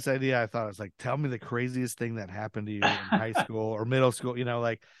podcast idea. I thought, it was like, tell me the craziest thing that happened to you in high school or middle school.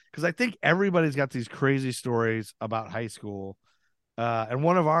 Because I think everybody's got these crazy stories about high school. And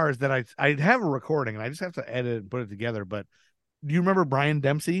one of ours that I have a recording, and I just have to edit and put it together. But do you remember Brian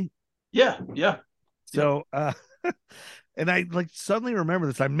Dempsey? Yeah. So, and I suddenly remember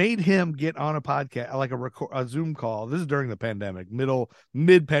this. I made him get on a podcast, like a Zoom call. This is during the pandemic,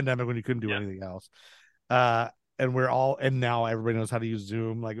 mid pandemic, when you couldn't do anything else. And now everybody knows how to use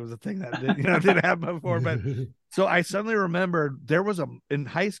Zoom. Like, it was a thing that didn't happen before. But so I suddenly remembered in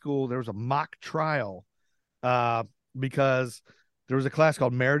high school, there was a mock trial, because there was a class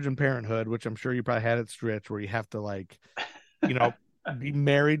called Marriage and Parenthood, which I'm sure you probably had at Stritch, where you have to be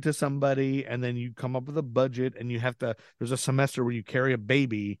married to somebody, and then you come up with a budget, and there's a semester where you carry a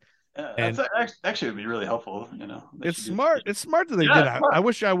baby. And That's actually would be really helpful. It's smart. It's smart that they did it. I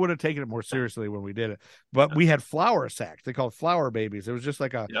wish I would have taken it more seriously when we did it. But we had flour sacks. They called flour babies. It was just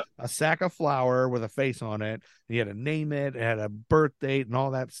like a sack of flour with a face on it. You had to name it. It had a birth date and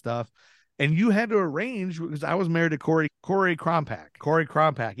all that stuff. And you had to arrange, because I was married to Corey Crompak. Corey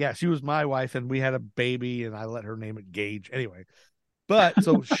Crompak. Yeah, she was my wife, and we had a baby, and I let her name it Gage. Anyway, but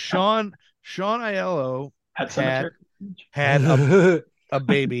so Sean Aiello had a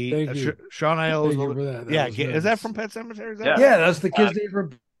baby. Thank you. Sean Thank you for Aiello's. that. Yeah, was is nice. that from Pet Sematary? Yeah, that's the kid's name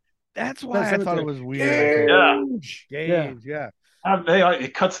from. That's why Pet I thought it Sematary. was weird. Yeah. Gage, yeah.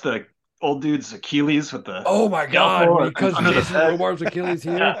 It cuts the old dude's Achilles with the. Oh my God! Scalpel Because under the Jason bed. Robards Achilles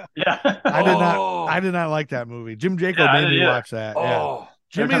here. Yeah. I did not like that movie. Jim Jacob Yeah, I made me did, yeah. watch that. Yeah. Oh,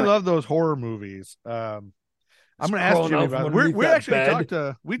 Jimmy kinda- loved those horror movies. I'm going to ask crawling Jimmy out from about it. underneath We that actually bed, talked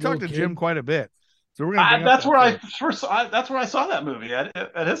to little Jim kid. quite a bit. So we're going to That's where I first. That's where I saw that movie at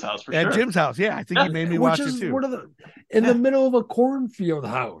his house for at sure. Jim's house. Yeah, I think he made me watch which it is too. one of the middle of a cornfield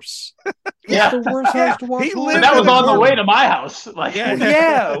house. Yeah. It's the worst house to watch. He horror. lived And that was in the on the corner. way to my house. Like, Yeah.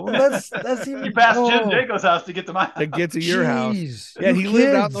 Yeah, well, that's even. you passed Jim oh, Jacob's house to get to my house. To get to your house. jeez. Yeah, he You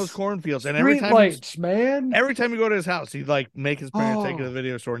lived out in kids. those cornfields, and every Street time lights, man. every time you go to his house, he'd make his parents take him to Oh. the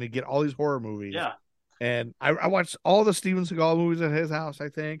video store, and he'd get all these horror movies. Yeah. And I watched all the Steven Seagal movies at his house, I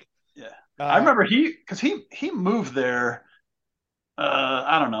think. Yeah. I remember because he moved there.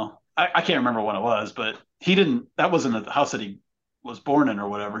 I don't know. I can't remember when it was, but that wasn't the house that he was born in or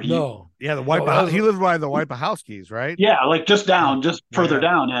whatever. No. Yeah, the he lived by the Wipahowskis, right? Yeah, like just further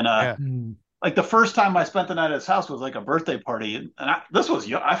down. And Yeah. like the first time I spent the night at his house was like a birthday party. And this was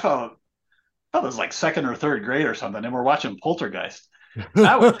young. I felt it was like 2nd or 3rd grade or something. And we're watching Poltergeist.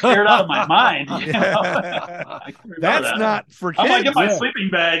 I was scared out of my mind. You know? I can remember That's that. not for kids. I'm like in my Yeah. sleeping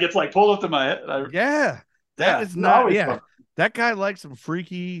bag. It's like pulled up to my head. That is it's not. always Yeah, fun. that guy likes some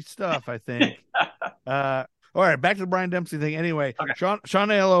freaky stuff, I think. All right, back to the Brian Dempsey thing. Anyway, Okay. Sean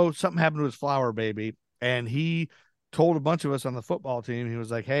Aiello, something happened to his flower baby, and he told a bunch of us on the football team. He was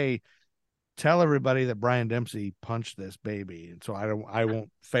like, "Hey, tell everybody that Brian Dempsey punched this baby, and so I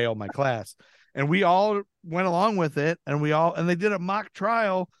won't fail my class." And we all went along with it, and they did a mock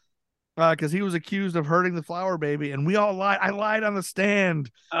trial because he was accused of hurting the flower baby, and we all lied. I lied on the stand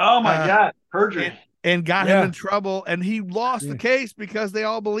Oh my God, perjury. and got Yeah. him in trouble, and he lost the case because they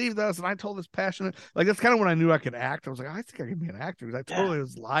all believed us. And I told this passionate, that's kind of when I knew I could act. I was like, I think I can be an actor, because I totally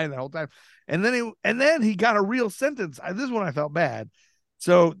was lying the whole time. And then he got a real sentence. This is when I felt bad.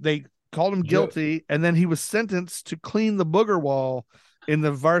 So they called him guilty, and then he was sentenced to clean the booger wall in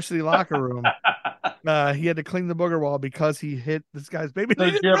the varsity locker room. He had to clean the booger wall because he hit this guy's baby. So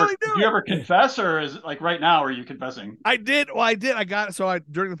He didn't really do did you it. ever confess, or is it like right now? Are you confessing? I did. Well, I did. I got so I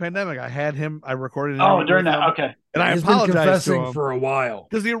during the pandemic, I had him. I recorded. An Oh, interview during with that. him, Okay. and I He's been apologized to confessing him for a while.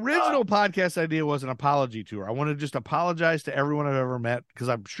 because the original podcast idea was an apology tour. I wanted to just apologize to everyone I've ever met because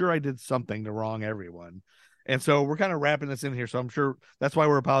I'm sure I did something to wrong everyone. And so we're kind of wrapping this in here. So I'm sure that's why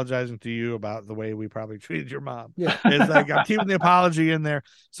we're apologizing to you about the way we probably treated your mom. Yeah. It's like I'm keeping the apology in there.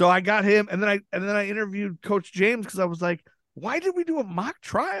 So I got him, and then I interviewed Coach James because I was like, why did we do a mock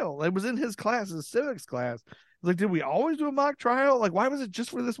trial? It was in his class, his civics class. Like, did we always do a mock trial? Like, why was it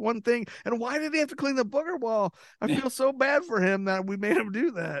just for this one thing? And why did he have to clean the booger wall? I feel so bad for him that we made him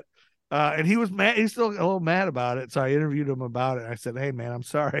do that. And he was mad. He's still a little mad about it. So I interviewed him about it. I said, hey, man, I'm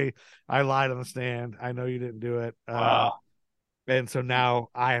sorry. I lied on the stand. I know you didn't do it. Wow. And so now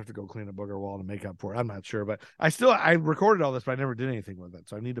I have to go clean a booger wall to make up for it. I'm not sure, but I recorded all this, but I never did anything with it.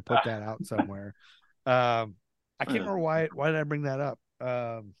 So I need to put that out somewhere. I can't remember why did I bring that up?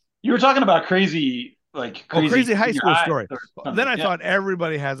 You were talking about crazy high school story. Then I Yeah. thought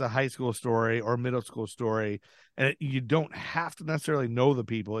everybody has a high school story or middle school story, and you don't have to necessarily know the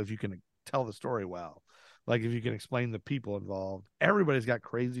people if you can tell the story well. Like if you can explain the people involved. Everybody's got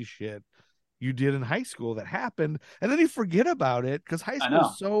crazy shit you did in high school that happened, and then you forget about it because high school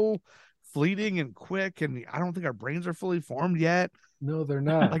is so fleeting and quick, and I don't think our brains are fully formed yet. No, they're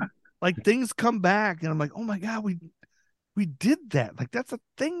not. Like things come back, and I'm like, oh my god, we did that. Like that's a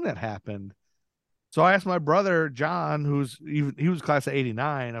thing that happened. So I asked my brother John, he was class of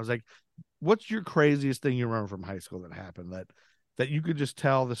 '89. I was like, "What's your craziest thing you remember from high school that happened that you could just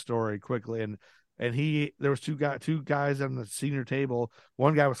tell the story quickly?" And there was two guys on the senior table.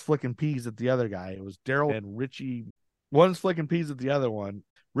 One guy was flicking peas at the other guy. It was Daryl and Richie. One's flicking peas at the other one.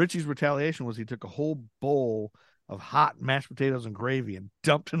 Richie's retaliation was he took a whole bowl of hot mashed potatoes and gravy and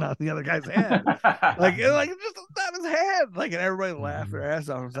dumped it on the other guy's head. like just on his head. Like, and everybody laughed their ass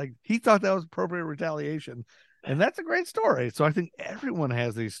off. It was like he thought that was appropriate retaliation. And that's a great story. So I think everyone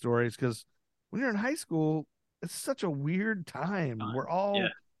has these stories because when you're in high school, it's such a weird time. We're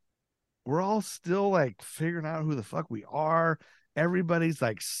all still like figuring out who the fuck we are. Everybody's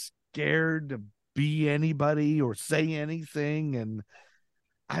like scared to be anybody or say anything. And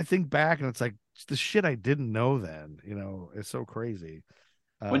I think back and it's like the shit I didn't know then, it's so crazy.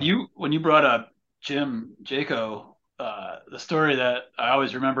 When you brought up Jim Jaco, the story that I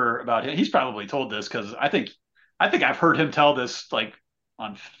always remember about him, he's probably told this because I think I've heard him tell this like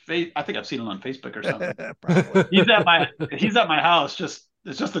on I think I've seen it on Facebook or something. He's at my house.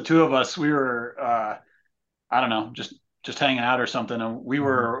 It's just the two of us. We were I don't know, just hanging out or something, and we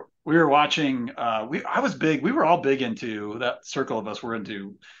were watching. I was big. We were all big into that circle of us. Were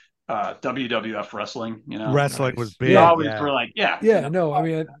into WWF wrestling. Wrestling was big. We always were like, no, I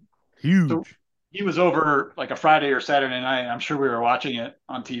mean, huge. So he was over like a Friday or Saturday night. I'm sure we were watching it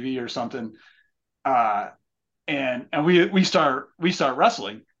on TV or something. And we start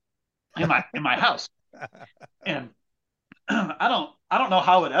wrestling in my house, and I don't know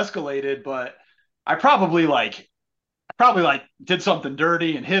how it escalated, but I probably did something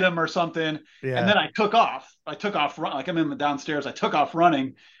dirty and hit him or something. Yeah. And then I took off like I'm in the downstairs. I took off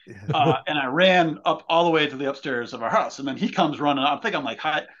running, and I ran up all the way to the upstairs of our house. And then he comes running. I think I'm like,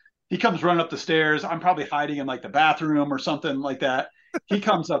 he comes running up the stairs. I'm probably hiding in like the bathroom or something like that. He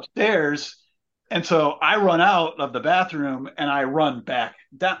comes upstairs. And so I run out of the bathroom and I run back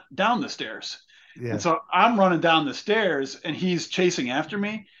down the stairs. Yeah. And so I'm running down the stairs and he's chasing after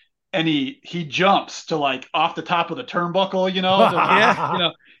me. And he jumps to like off the top of the turnbuckle,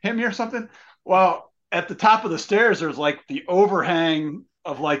 hit me or something. Well, at the top of the stairs, there's like the overhang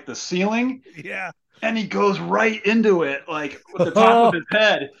of like the ceiling. Yeah. And he goes right into it, like with the top of his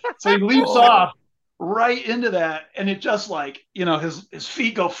head. So he leaps off right into that. And it just like, his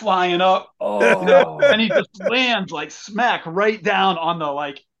feet go flying up. And he just lands like smack right down on the,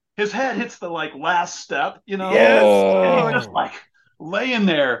 like, his head hits the like last step, Yes. And he's just like laying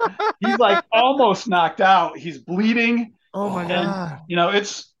there. He's like almost knocked out. He's bleeding. Oh my God.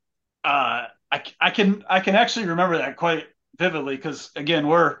 It's I can actually remember that quite vividly because again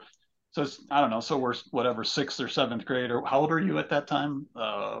I don't know. So we're whatever 6th or 7th grade, or how old are you at that time?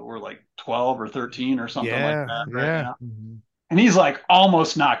 We're like 12 or 13 or something like that. Right? Yeah. And he's like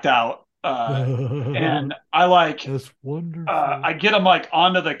almost knocked out. And I like that's wonderful. I get him like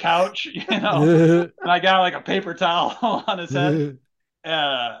onto the couch, and I got like a paper towel on his head.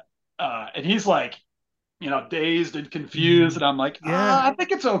 And he's like, dazed and confused. And I'm like, I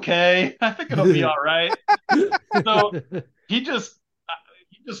think it's okay. I think it'll be all right. So he just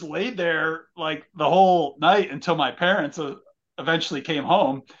laid there like the whole night until my parents eventually came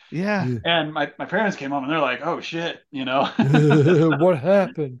home, Yeah. and my parents came home and they're like, "Oh shit, What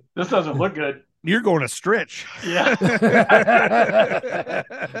happened? this doesn't look good." You're going to Stritch. Yeah,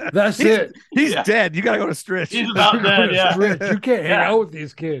 That's He's- it. He's Yeah. dead. You got to go to Stritch. he's about dead. Yeah. Rich, you can't hang Yeah. out with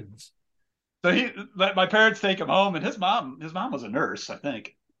these kids. So my parents take him home, and his mom was a nurse, I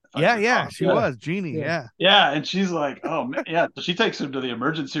think. if I Yeah, recall. she was. Jeannie, Yeah. yeah. Yeah, and she's like, "Oh man, yeah." So she takes him to the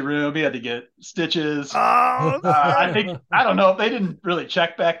emergency room. He had to get stitches. Oh, I don't know if they didn't really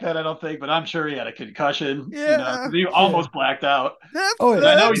check back then. I don't think, but I'm sure he had a concussion. Yeah. 'Cause he almost blacked out. That's, Oh, And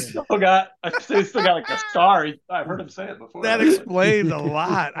I know that's- he's still got like a scar. I've heard him say it before. that explains a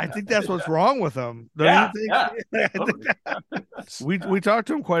lot. I think that's what's wrong with him. Don't Yeah, you think? yeah. I think we talked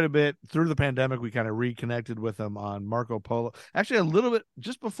to him quite a bit through the pandemic. We kind of reconnected with him on Marco Polo. Actually, a little bit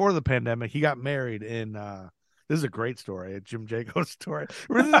just before the pandemic, he got married in. This is a great story, a Jim Jaco story.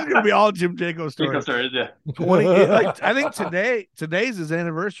 This is going to be all Jim Jaco stories. Yeah. 20, I think today's his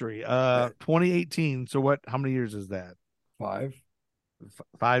anniversary. 2018. So what? How many years is that? 5.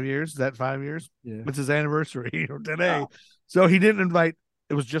 5 years? Is that 5 years? Yeah. It's his anniversary today. Wow. So he didn't invite,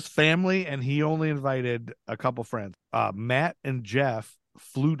 it was just family, and he only invited a couple friends. Matt and Jeff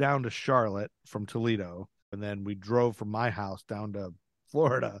flew down to Charlotte from Toledo, and then we drove from my house down to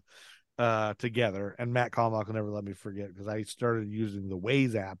Florida together. And Matt Kalmbach will never let me forget, because I started using the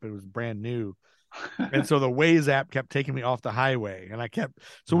Waze app. It was brand new. And so the Waze app kept taking me off the highway, and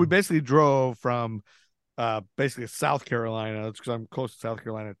so we basically drove from basically South Carolina, it's because I'm close to South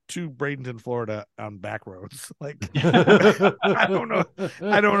Carolina, to Bradenton, Florida on back roads. Like I don't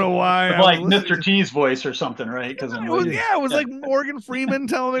know why. Like Mr. T's voice or something, right? Because It was like Morgan Freeman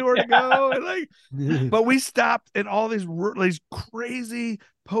telling me where to go. And like, but we stopped in all these crazy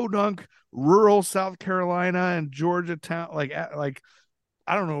podunk rural South Carolina and Georgia town, like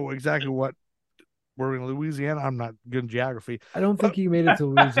I don't know exactly what. We're in Louisiana. I'm not good in geography. I don't think he made it to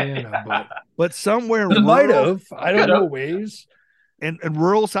Louisiana, but somewhere he might rural- have. I don't know ways. in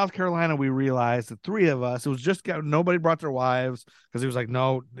rural South Carolina, we realized the three of us, it was just nobody brought their wives, because he was like,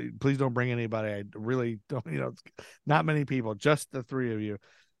 "No, please don't bring anybody. I really don't, it's not many people, just the three of you."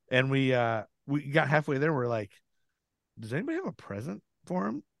 And we got halfway there, and we're like, "Does anybody have a present for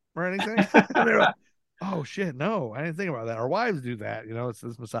him or anything?" And they're like, "Oh shit, no, I didn't think about that. Our wives do that, it's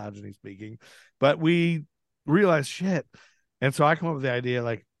this misogyny speaking." But we realized shit. And so I come up with the idea,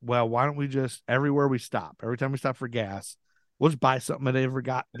 like, well, why don't we just, everywhere we stop, every time we stop for gas, we'll just buy something at every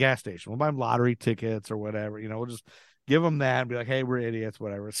gas station. We'll buy lottery tickets or whatever, we'll just give them that and be like, "Hey, we're idiots,"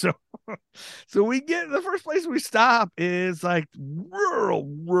 whatever. So we get, the first place we stop is like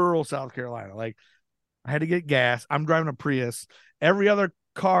rural South Carolina. Like, I had to get gas. I'm driving a Prius. Every other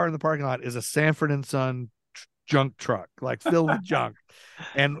car in the parking lot is a Sanford and Son junk truck, like filled with junk,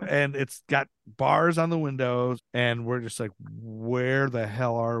 and it's got bars on the windows, and we're just like, where the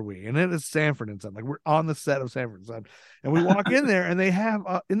hell are we? And it is Sanford and Son, like we're on the set of Sanford and Son, and we walk in there, and they have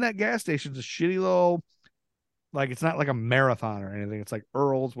in that gas station, a shitty little, like, it's not like a Marathon or anything, it's like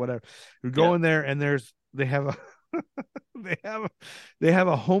Earl's, whatever. We go in there, and they have a they have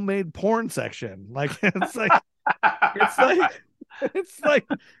a homemade porn section. Like, it's like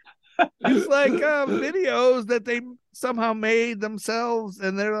videos that they somehow made themselves,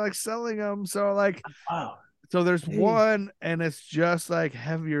 and they're like selling them. So like, wow. So there's one, and it's just like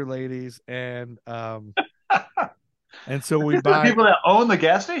heavier ladies, and so we buy people that own the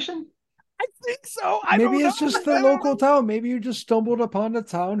gas station. I think so. Maybe it's just the local town. Maybe you just stumbled upon a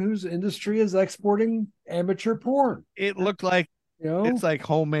town whose industry is exporting amateur porn. It looked like, You know, it's like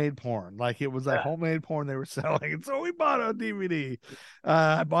homemade porn. Like, it was like homemade porn they were selling. And so we bought a DVD.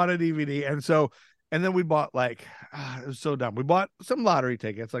 I bought a DVD. And then we bought it was so dumb. We bought some lottery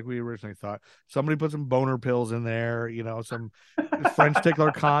tickets like we originally thought. Somebody put some boner pills in there, some French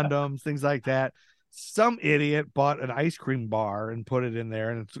tickler condoms, things like that. Some idiot bought an ice cream bar and put it in there.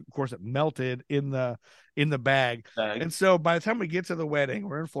 And of course it melted in the bag. And so by the time we get to the wedding,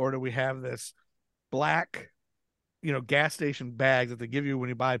 we're in Florida, we have this black, gas station bag that they give you when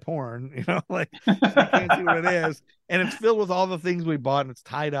you buy porn, like, so you can't see what it is. And it's filled with all the things we bought, and it's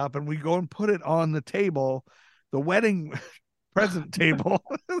tied up, and we go and put it on the table, the wedding present table.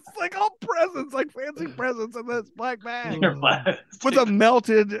 It's like all presents, like fancy presents in this black bag with a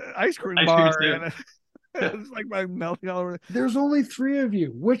melted ice cream bar. And it's like my melting all over. there's only 3 of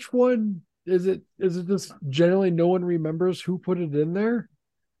you. Which one is it? Is it just generally no one remembers who put it in there?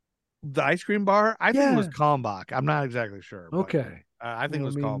 The ice cream bar, I think it was Yeah. Kalmbach. I'm not exactly sure. But, Okay. I think Well, it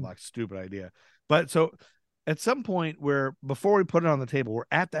was I mean- Kalmbach's stupid idea. But so at some point before we put it on the table, we're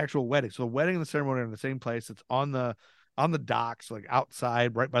at the actual wedding. So the wedding and the ceremony are in the same place. It's on the on the docks, like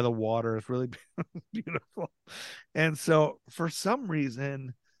outside, right by the water. It's really beautiful. And so for some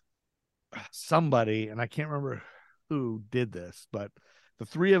reason, somebody, and I can't remember who did this, but the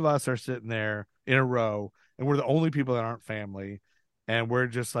three of us are sitting there in a row, and we're the only people that aren't family. And we're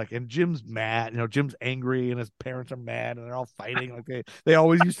just like, and Jim's mad, Jim's angry, and his parents are mad, and they're all fighting like they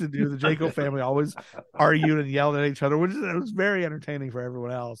always used to do. The Jaco family always argued and yelled at each other, which it was very entertaining for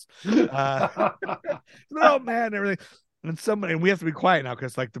everyone else. They're all mad and everything. And we have to be quiet now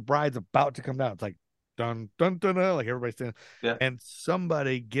because like the bride's about to come down. It's like dun dun dun, dun, like everybody's standing. Yeah. And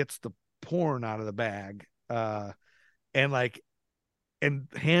somebody gets the porn out of the bag, and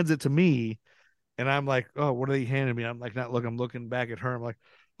hands it to me. And I'm like, oh, what are they handing me? I'm like, not look. I'm looking back at her. I'm like,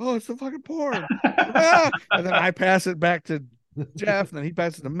 oh, it's the fucking porn. And then I pass it back to Jeff, and then he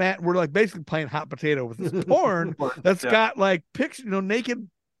passes it to Matt. We're like basically playing hot potato with this porn that's got like pictures, naked,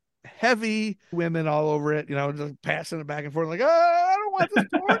 heavy women all over it. Just passing it back and forth. Like, oh, I don't want this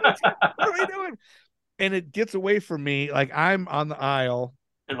porn. What are we doing? And it gets away from me. Like I'm on the aisle.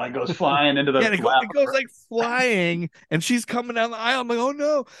 It like goes flying into the it goes like flying, and she's coming down the aisle. I'm like, oh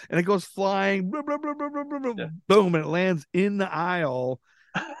no. And it goes flying, blah, blah, blah, blah, blah, blah, yeah. Boom, and it lands in the aisle,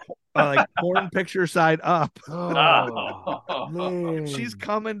 like porn picture side up. Man. She's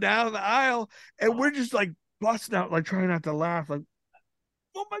coming down the aisle, and we're just like busting out, like trying not to laugh, like,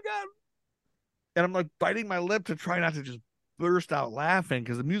 oh my God. And I'm like biting my lip to try not to just burst out laughing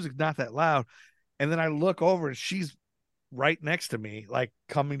because the music's not that loud. And then I look over, and she's right next to me, like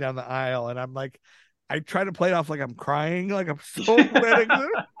coming down the aisle, and I'm like, I try to play it off like I'm crying, like I'm so glad it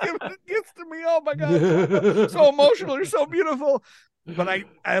gets to me. Oh my God, so emotional. You're so beautiful. But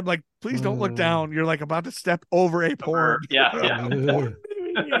I'm like, please don't look down. You're like about to step over a porn. Yeah.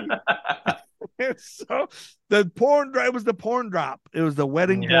 So the porn drop, it was the porn drop. It was the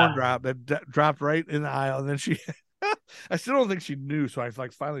wedding porn drop that dropped right in the aisle, and then she. I still don't think she knew, so I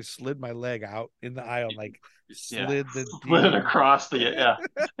like finally slid my leg out in the aisle, and like slid it across the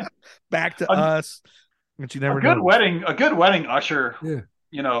back to us. And she never a good wedding usher.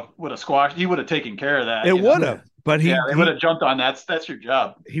 Yeah. Would have squashed. He would have taken care of that. It would have, but he would have jumped on that. That's your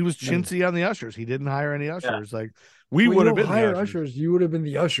job. He was chintzy on the ushers. He didn't hire any ushers. Like we would have been hire ushers. You would have been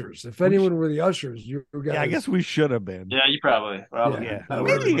the ushers. If anyone were the ushers, you guys. Yeah, I guess we should have been. Yeah, you probably. Yeah.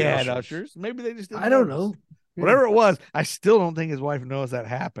 Maybe he had ushers. Maybe they just didn't. I don't know. Whatever it was, I still don't think his wife knows that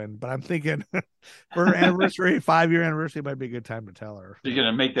happened. But I'm thinking for her anniversary, 5-year anniversary, might be a good time to tell her. You're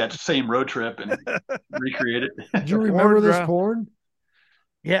gonna make that same road trip and recreate it. Do you remember this porn?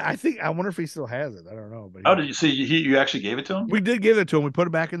 Yeah, I wonder if he still has it. I don't know. But did you see? You actually gave it to him? We did give it to him. We put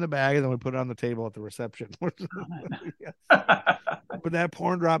it back in the bag, and then we put it on the table at the reception. But that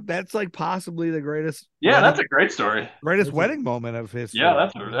porn drop, that's like possibly the greatest. That's a great story. Greatest wedding moment of history. Yeah,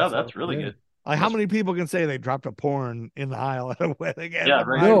 that's really good. Like, how many people can say they dropped a porn in the aisle at a wedding? Yeah,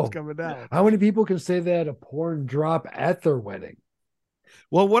 right. Coming down. How many people can say they had a porn drop at their wedding?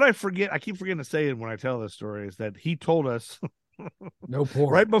 Well, what I keep forgetting to say when I tell this story is that he told us no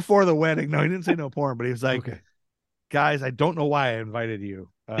porn right before the wedding. No, he didn't say no porn, but he was like, guys, I don't know why I invited you.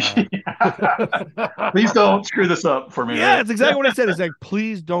 Please don't screw this up for me. Yeah, that's exactly what he said. He's like,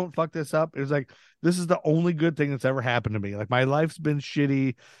 please don't fuck this up. It was like, this is the only good thing that's ever happened to me. Like, my life's been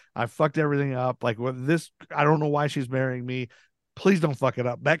shitty. I fucked everything up. Like, with this, I don't know why she's marrying me. Please don't fuck it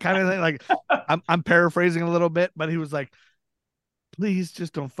up. That kind of thing. Like, I'm paraphrasing a little bit, but he was like, please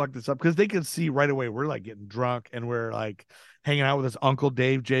just don't fuck this up, because they can see right away we're like getting drunk and we're like hanging out with his uncle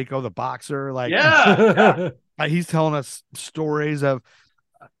Dave Jaco, the boxer. Like, he's telling us stories of.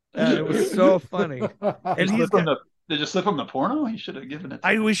 It was so funny. And did you slip him the porno? He should have given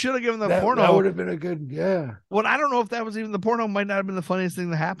it. We should have given the porno. That would have been a good, yeah. Well, I don't know if that was even the porno. Might not have been the funniest thing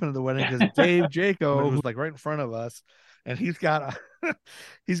that happened at the wedding, because Dave Jaco was like right in front of us, and he's got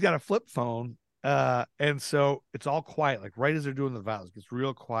a flip phone, and so it's all quiet. Like right as they're doing the vows, it gets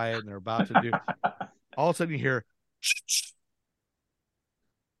real quiet, and they're about to do. All of a sudden, you hear,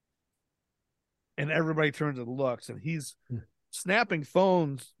 and everybody turns and looks, and he's snapping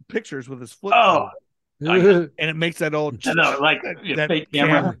pictures with his flip phone. And it makes that old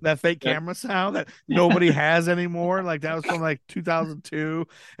that fake camera sound that nobody has anymore. Like that was from like 2002,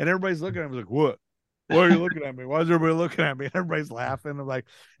 and everybody's looking at him like, "What? Why are you looking at me? Why is everybody looking at me?" And everybody's laughing. I'm like,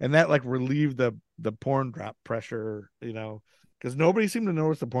 and that like relieved the porn drop pressure, because nobody seemed to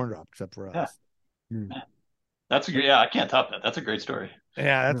notice the porn drop except for us. That's a good. Yeah, I can't top that. That's a great story.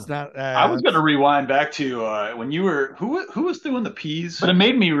 Yeah, that's not. I was going to rewind back to when you were who was doing the peas, but it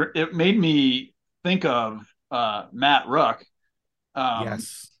made me think of Matt Ruck.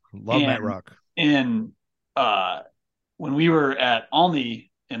 Yes, love Matt Ruck. And when we were at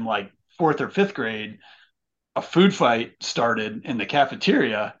Olney in like 4th or 5th grade, a food fight started in the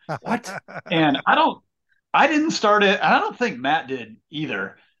cafeteria. What? And I didn't start it. I don't think Matt did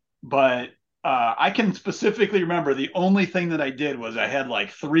either. But I can specifically remember the only thing that I did was I had like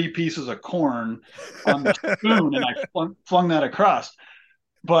 3 pieces of corn on the spoon and I flung that across.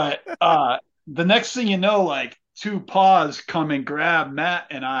 But the next thing you know, like 2 paws come and grab Matt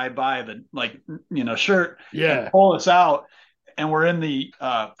and I by the shirt and Yeah. pull us out. And we're in the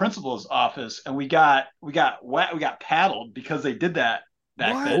principal's office and we got wet, we got paddled because they did that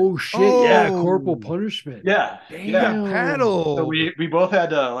back What? then. Oh shit! Yeah, Oh. corporal punishment. Yeah. Yeah. Damn. Paddle. So we both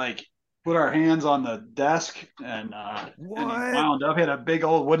had to like put our hands on the desk and he wound up. He had a big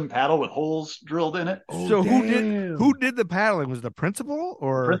old wooden paddle with holes drilled in it. Oh, So damn. who did the paddling? Was the principal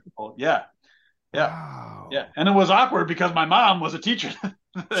or Principal. Yeah. Yeah. Wow. Yeah. And it was awkward because my mom was a teacher.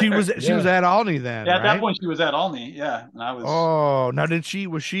 She was at Alney then. Yeah, at right? that point she was at Alney. Yeah. And I was Oh, now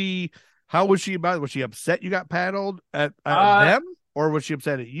how was she about it? Was she upset you got paddled at them? Or was she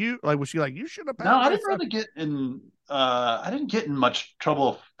upset at you? Like, was she like, you should have No, paddled? I didn't really get in I didn't get in much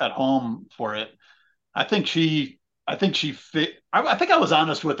trouble at home for it. I think I think I was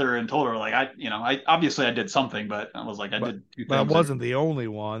honest with her and told her like I obviously I did something, but I was like I did 2 But I things. wasn't the only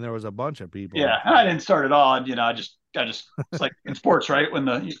one. There was a bunch of people. Yeah, I didn't start at all. And I just it's like in sports, right? When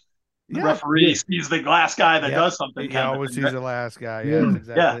the referee sees the glass guy that does something. He always sees the last guy. Yeah, Yeah. that's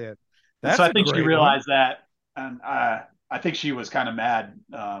exactly it. That's so I think a she great realized that, and I think she was kind of mad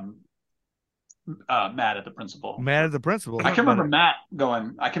at the principal. Mad at the principal. I can remember Matt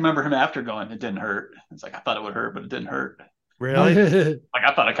going. I can remember him after going. It didn't hurt. It's like I thought it would hurt, but it didn't hurt. Really? Like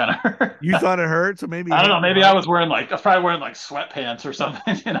I thought it kind of hurt. You thought it hurt, so maybe I don't know. Maybe I was probably wearing like sweatpants or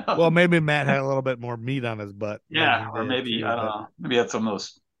something. Well, maybe Matt had a little bit more meat on his butt. Yeah, or maybe I don't know. Maybe he had some of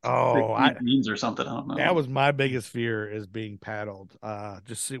those beans or something. I don't know. That was my biggest fear, is being paddled.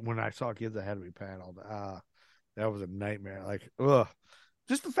 When I saw kids that had to be paddled, that was a nightmare. Like, ugh,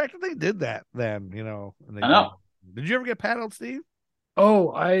 just the fact that they did that then, And I know. Did you ever get paddled, Steve?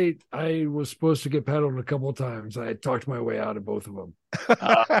 Oh, I was supposed to get paddled a couple of times. I talked my way out of both of them.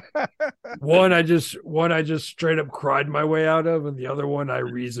 One I just straight up cried my way out of, and the other one I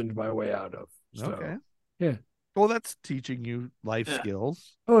reasoned my way out of. So, Okay. Yeah. Well, that's teaching you life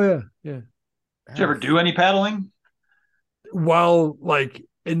skills. Oh yeah. Did you ever do any paddling? While like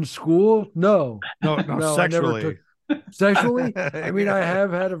in school, no, No, sexually. Sexually, I mean, I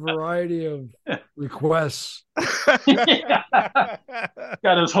have had a variety of requests.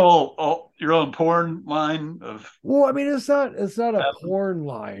 Got his whole your own porn line of. Well, I mean, it's not a porn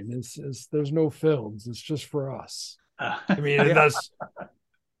line. It's there's no films. It's just for us. I mean, that's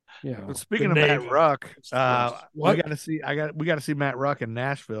But speaking of Matt Ruck, what? we got to see Matt Ruck in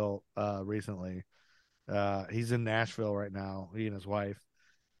Nashville recently. He's in Nashville right now. He and his wife,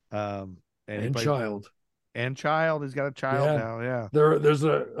 and child. And child. He's got a child now. Yeah. There's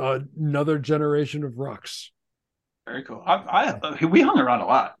another generation of Rucks. Very cool. We hung around a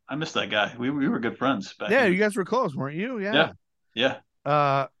lot. I missed that guy. We were good friends back Yeah, then. you guys were close, weren't you? Yeah. Yeah.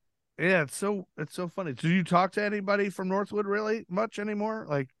 It's so funny. Do you talk to anybody from Northwood really much anymore?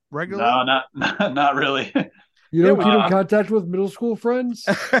 Like regularly? No, not really. You don't keep in contact with middle school friends?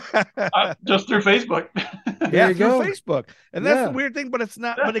 Just through Facebook. Yeah, through Facebook. And that's the weird thing, but it's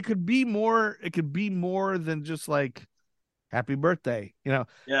not, but it could be more than just like happy birthday, Yeah.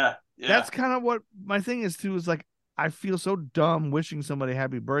 That's kind of what my thing is too, is like, I feel so dumb wishing somebody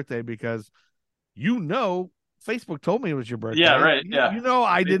happy birthday because Facebook told me it was your birthday. Yeah, right. Yeah.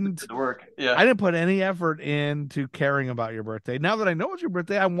 I didn't work. Yeah. I didn't put any effort into caring about your birthday. Now that I know it's your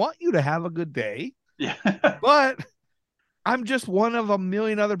birthday, I want you to have a good day. Yeah. But I'm just one of a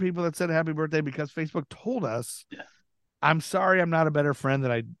million other people that said happy birthday because Facebook told us. Yeah. I'm sorry I'm not a better friend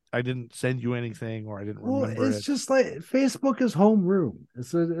that I didn't send you anything or I didn't remember it's just like Facebook is homeroom.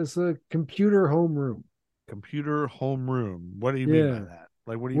 It's a computer homeroom. Computer homeroom. What do you mean by that?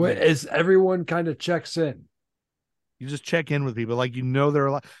 Like, what do you mean? Is everyone kind of checks in? You just check in with people. Like, they're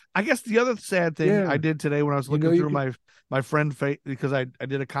a lot. I guess the other sad thing I did today when I was looking through my friend because I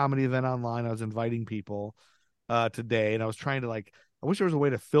did a comedy event online. I was inviting people today, and I was trying to I wish there was a way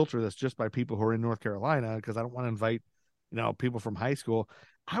to filter this just by people who are in North Carolina, because I don't want to invite people from high school.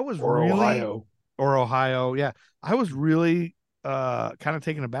 Ohio. Yeah, I was really kind of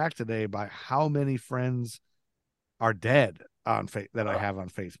taken aback today by how many friends are dead that I have on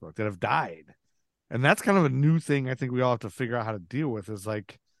Facebook that have died. And that's kind of a new thing I think we all have to figure out how to deal with, is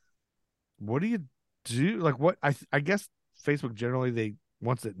like, what do you do? Like, what I guess Facebook generally,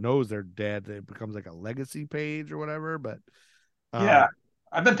 once it knows they're dead, it becomes like a legacy page or whatever. But yeah,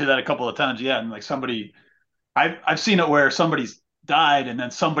 I've been through that a couple of times. Yeah. And like I've seen it where somebody's died and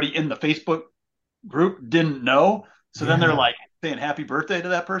then somebody in the Facebook group didn't know. So then they're Yeah. like saying happy birthday to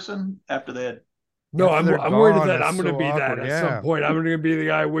that person after they had. No, After they're I'm worried gone, that it's I'm going to so be that awkward, at some yeah. point. I'm going to be the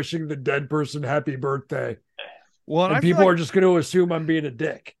guy wishing the dead person happy birthday, Well, and and I feel people like, are just going to assume I'm being a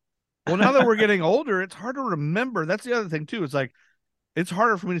dick. well, now that we're getting older, it's hard to remember. That's the other thing too. It's like it's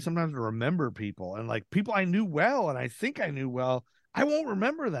harder for me sometimes to remember people, and like people I knew well and I think I knew well, I won't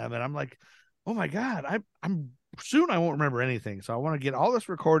remember them, and I'm like, oh my god, I'm soon I won't remember anything. So I want to get all this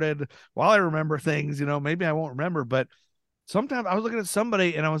recorded while I remember things. Maybe I won't remember, but sometimes I was looking at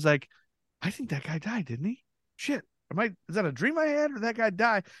somebody and I was like, I think that guy died, didn't he? Shit. Is that a dream I had or that guy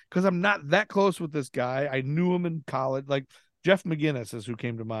died? Because I'm not that close with this guy. I knew him in college. Like Jeff McGinnis is who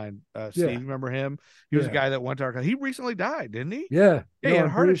came to mind. Steve, Yeah. you remember him? He was a Yeah. guy that went to our college. He recently died, didn't he? Yeah. Yeah, No, he had a I'm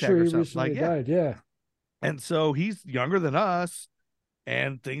heart pretty attack sure or he something. recently Like, yeah. died. Yeah. And so he's younger than us,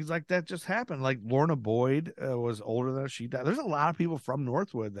 and things like that just happen. Like Lorna Boyd was older than us. She died. There's a lot of people from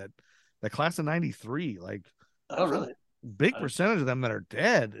Northwood that class of '93. Like, Oh, really? big percentage of them that are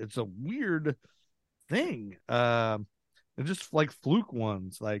dead. It's a weird thing. They're just like fluke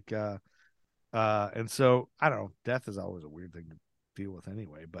ones. Like, and so I don't know. Death is always a weird thing to deal with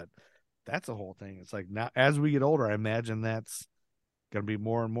anyway. But that's the whole thing. It's like now, as we get older, I imagine that's gonna be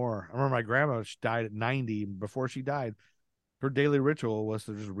more and more. I remember my grandma, she died at 90. Before she died, her daily ritual was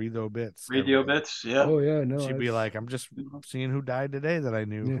to just read the obits. Read the obits. Yeah. Oh yeah. No. She'd be like, I'm just seeing who died today that I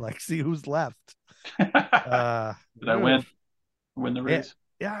knew. Yeah. Like, see who's left. Did I win the race?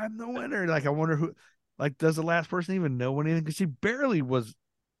 Yeah, I'm the winner. Like, I wonder who, like, does the last person even know anything? Because she barely was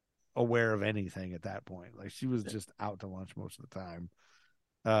aware of anything at that point. Like, she was just out to lunch most of the time.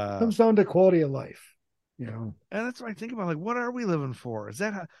 Comes down to quality of life, and that's what I think about. Like, what are we living for? Is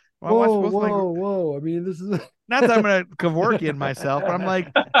that how? Whoa! I mean, this is not that I'm gonna Kevorkian myself, but I'm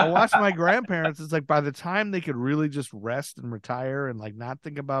like, I watch my grandparents. It's like by the time they could really just rest and retire and like not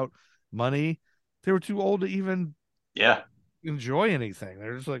think about money, they were too old to even enjoy anything.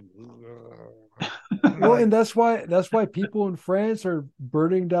 They're just like, well, and that's why people in France are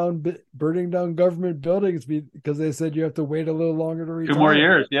burning down government buildings because they said you have to wait a little longer to retire. 2 more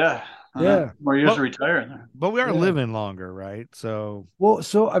years, yeah. More years Well, to retire in there. But we are living longer, right? So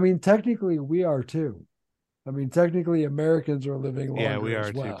I mean, technically we are too. I mean, technically Americans are living longer. Yeah, we are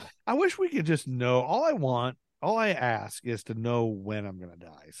as well. too. I wish we could just know. All I ask is to know when I'm gonna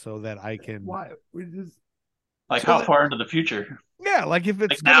die, so that I can. Why? We just, like, how far into the future? Yeah, like if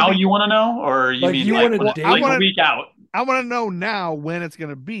it's like now you want to know, or you like mean you like, want to a week out? I want to know now when it's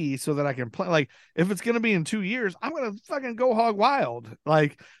gonna be, so that I can plan. Like, if it's gonna be in 2 years, I'm gonna fucking go hog wild.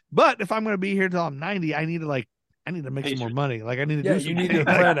 Like, but if I'm gonna be here till I'm 90, I need to make some more money. Like, I need to do. You need to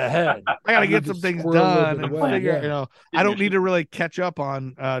plan ahead. I gotta get some things done and figure. Yeah. I don't need to really catch up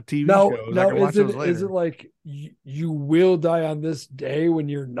on TV now, shows. Now, I can watch those later. is it like you will die on this day when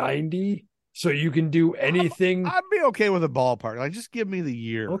you're 90? So you can do anything. I'd be okay with a ballpark. Like, just give me the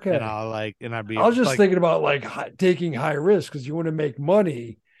year. Okay. And I'd be. I was just like, thinking about like taking high risk because you want to make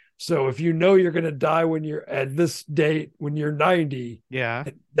money. So if you know you're going to die when you're at this date, when you're 90, yeah,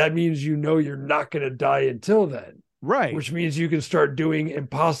 that means you know you're not going to die until then. Right. Which means you can start doing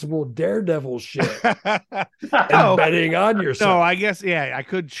impossible daredevil shit and betting on yourself. No, I guess, I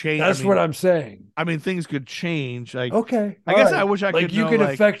could change. That's what I'm saying. I mean, things could change. Like, okay. I guess I wish I could you know, can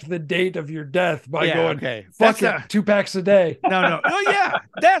affect the date of your death by going, fuck that's it, 2 packs a day. No. Oh, yeah.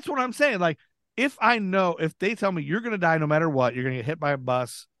 That's what I'm saying. Like, if they tell me you're going to die no matter what, you're going to get hit by a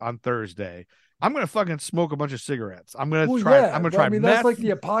bus on Thursday, I'm going to fucking smoke a bunch of cigarettes. I'm going to try. I'm going to try meth. That's like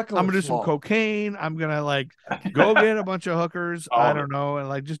the apocalypse. I'm going to do some cocaine. I'm going to like go get a bunch of hookers. I don't know. And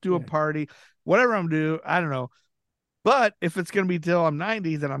like just do a party, whatever I'm doing. I don't know. But if it's going to be till I'm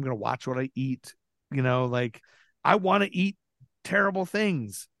 90, then I'm going to watch what I eat. Like I want to eat terrible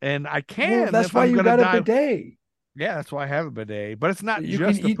things and I can. Well, that's why you got a bidet. Yeah, that's why I have a bidet. But it's not you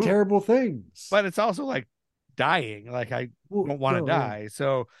just can eat terrible things. But it's also like dying. Like I don't want to die.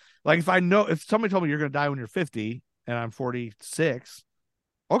 So like if somebody told me you're going to die when you're 50 and I'm 46,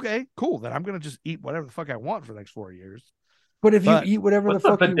 okay, cool. Then I'm going to just eat whatever the fuck I want for the next 4 years. But if you eat whatever the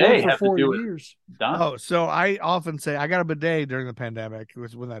fuck you want for 4 years. Oh, so I often say I got a bidet during the pandemic. It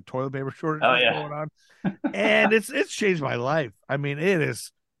was when that toilet paper shortage was going on. And it's changed my life. I mean, it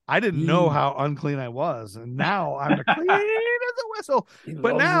is. I didn't know how unclean I was. And now I'm clean as a whistle.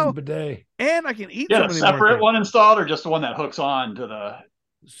 But now, bidet. And I can eat so many separate one installed or just the one that hooks on to the.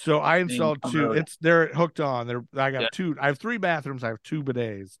 So I installed two. They're hooked on. I got two. I have 3 bathrooms. I have 2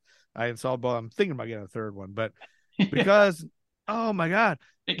 bidets. I installed both. I'm thinking about getting a third one, but because oh my god,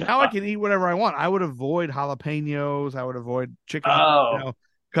 now I can eat whatever I want. I would avoid jalapenos. I would avoid chicken.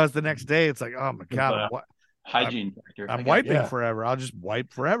 Because the next day it's like, oh my god, hygiene factor. I I'm guess. wiping Yeah. forever. I'll just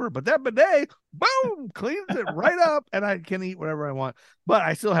wipe forever. But that bidet, boom, cleans it right up, and I can eat whatever I want. But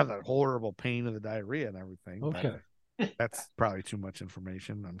I still have that horrible pain of the diarrhea and everything. but Okay. that's probably too much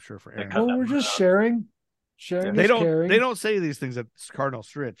information, I'm sure, for Aaron. cut Well, we're just sharing. Sharing They is don't. caring. They don't say these things at Cardinal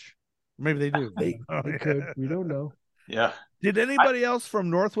Stritch. Maybe they do. They could. We don't know. Yeah. Did anybody else from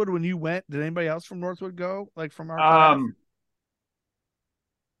Northwood when you went? Did anybody else from Northwood go? Like from our class?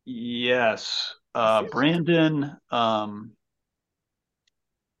 Yes. I feel like- Brandon.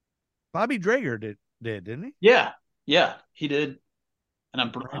 Bobby Drager didn't he? Yeah, he did. And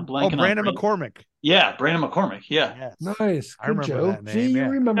I'm blanking on Brandon McCormick. Yeah, Brandon McCormick. Yeah. Yes. Nice. I Good, remember Joe. that name, See, yeah.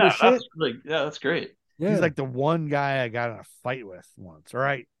 you remember Yeah, shit. that's great. Yeah. He's like the one guy I got in a fight with once, or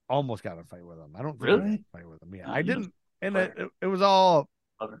I almost got in a fight with him. I don't think I Really? got in a fight with him. Yeah, No, I you didn't. And player. it was all.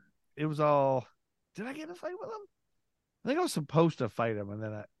 Okay. It was all. Did I get in a fight with him? I think I was supposed to fight him, and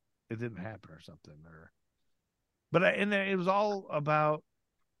then it didn't happen or something. But it was all about.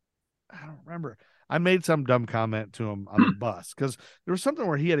 I don't remember. I made some dumb comment to him on the bus because there was something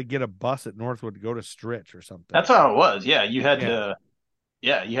where he had to get a bus at Northwood to go to Stritch or something. That's how it was. Yeah, you had Yeah. to.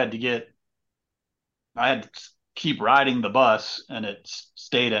 Yeah, you had to get. I had to keep riding the bus, and it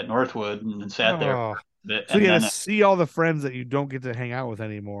stayed at Northwood and then sat there. Oh. Bit, So and you had then to see all the friends that you don't get to hang out with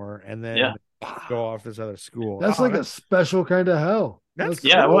anymore, and then Yeah. go off this other school. That's Oh, like a special kind of hell. that's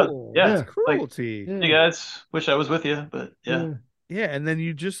Yeah, it was. cruel. Yeah. That's cruelty. Yeah. hey guys, wish I was with you, but yeah. Yeah, and then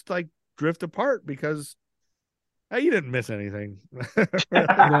you just like drift apart because you didn't miss anything.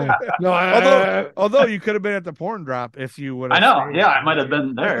 No, although you could have been at the porn drop if you would. I know. Yeah, I might have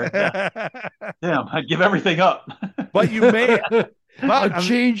been there. Yeah. Damn, I'd give everything up. But you may. I'd I'm-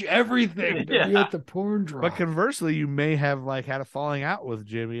 change everything to be Yeah. at the porn drop. But conversely, you may have like had a falling out with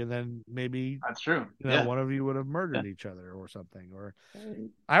Jimmy, and then maybe That's true. one of you would have murdered each other or something. Or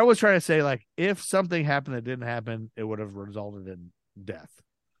I always try to say, like, if something happened that didn't happen, it would have resulted in death.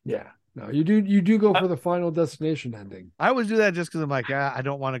 Yeah. No, you do go for the final destination ending. I always do that just because I'm like, I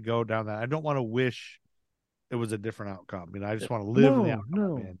don't want to go down that. I don't want to wish it was a different outcome. I just want to live in the outcome.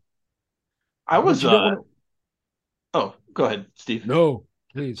 No. Man. I was. You don't wanna- Oh, go ahead, Steve. No,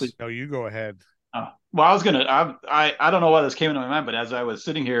 please. Please. No, you go ahead. Well, I was gonna. I don't know why this came into my mind, but as I was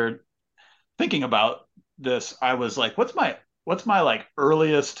sitting here thinking about this, I was like, "What's my like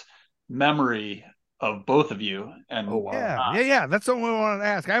earliest memory of both of you?" And Oh wow. Yeah. That's the one I wanted to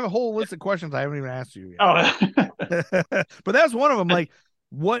ask. I have a whole list of questions I haven't even asked you yet. oh, But that's one of them. Like,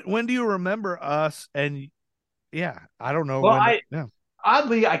 when do you remember us? And yeah, I don't know. Well,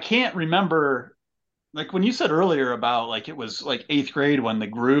 when, I can't remember. Like when you said earlier about like it was like 8th grade when the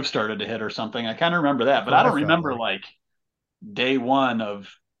groove started to hit or something, I kind of remember that, but That's I what don't I felt remember like. like day one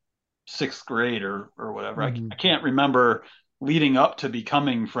of 6th grade or whatever. Mhm. I can't remember leading up to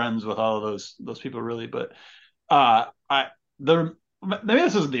becoming friends with all of those people really, but maybe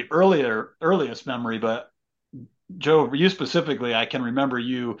this is the earliest memory, but Joe, you specifically, I can remember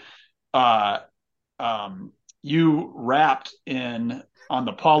you you rapped on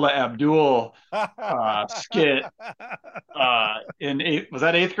the Paula Abdul skit in was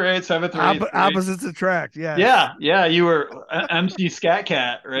that 8th grade, 7th or 8th grade? Opposites attract. Yeah. Yeah, you were MC Scat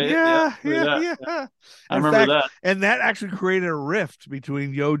Cat, right? Yeah. I In remember fact, that. And that actually created a rift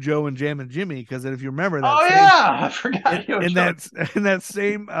between Yo Joe and Jam and Jimmy because if you remember that, Oh yeah, I forgot. in that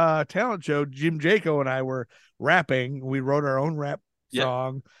same talent show, Jim Jaco and I were rapping. We wrote our own rap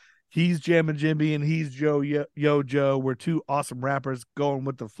song. He's Jam and Jimmy, and he's Yo Joe. We're two awesome rappers going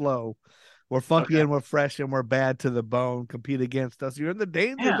with the flow. We're funky and we're fresh and we're bad to the bone. Compete against us. You're in the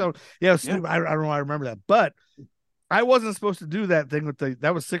danger zone. Yeah, stupid. I don't know why I remember that, but I wasn't supposed to do that thing with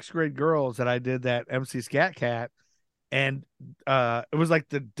that was 6th grade girls that I did that MC Scat Cat, and it was like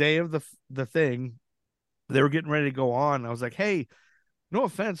the day of the thing. They were getting ready to go on. I was like, hey, no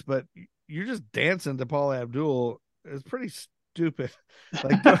offense, but you're just dancing to Paula Abdul. It's pretty stupid.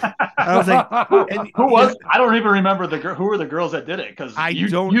 Like, I was like, who was? I don't even remember who were the girls that did it because you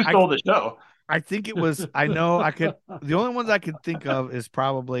stole the show. I think it was. I know I could. The only ones I could think of is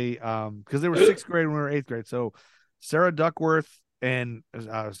probably because they were 6th grade when we were 8th grade. So Sarah Duckworth and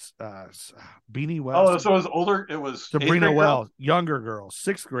Beanie Wells. Oh, so it was older. It was Sabrina Wells, younger girls,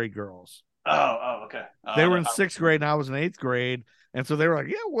 6th grade girls. Oh, okay. They were in 6th grade and I was in 8th grade. And so they were like,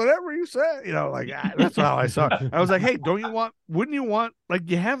 yeah, whatever you say, like that's how I saw it. I was like, hey, wouldn't you want, like,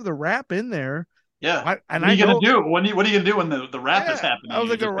 you have the rap in there. Yeah. What are you going to do? What are you going to do when the rap is happening? I was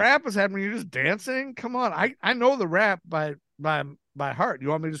like, the rap is happening. You're just dancing. Come on. I know the rap by heart. You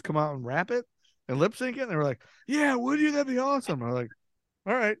want me to just come out and rap it and lip sync it? And they were like, yeah, would you? That'd be awesome. I was like,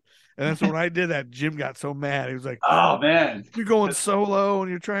 All right. And then so when I did that, Jim got so mad. He was like, Oh man. you're going solo and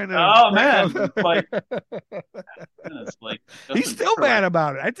you're trying to. Oh man. It's like He's Justin still Timberlake. mad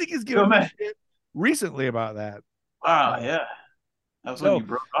about it. I think he's So given me mad. shit recently about that. Wow, yeah. That was when So- you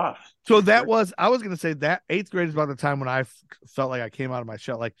broke off. So I was going to say that 8th grade is about the time when I felt like I came out of my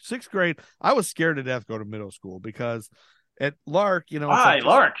shell. Like 6th grade, I was scared to death to go to middle school because at Lark, it's Why, like-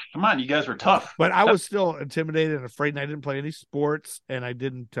 Lark? Come on, you guys were tough. but I was still intimidated and afraid, and I didn't play any sports, and I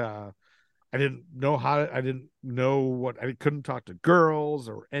didn't know I didn't know what, I couldn't talk to girls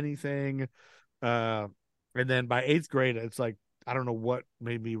or anything. And then by 8th grade, it's like, I don't know what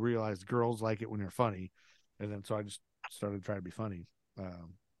made me realize girls like it when you're funny. And then so I just started trying to be funny.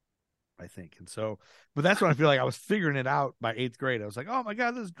 I think. And so, but that's when I feel like I was figuring it out by 8th grade. I was like, oh my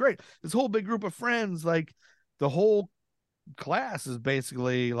God, this is great. This whole big group of friends, like the whole class is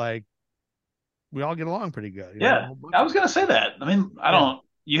basically like, we all get along pretty good. Yeah, I was going to say that. I mean,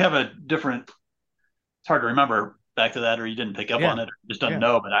 you have a different, it's hard to remember back to that, or you didn't pick up on it, or just don't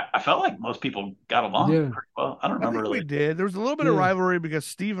know, but I felt like most people got along pretty well. I don't remember I think really. we did. There was a little bit of rivalry because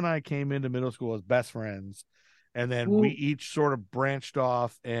Steve and I came into middle school as best friends, and then we each sort of branched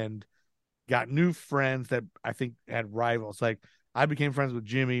off and got new friends that I think had rivals. Like I became friends with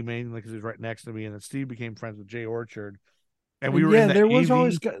Jimmy mainly because he was right next to me, and then Steve became friends with Jay Orchard. And we were in the there was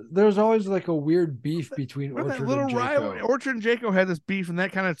AV. always like a weird beef between Orchard that little and Jaco. rivalry. Orchard and Jaco had this beef, and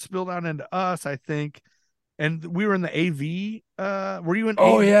that kind of spilled out into us, I think. And we were in the AV. Were you in?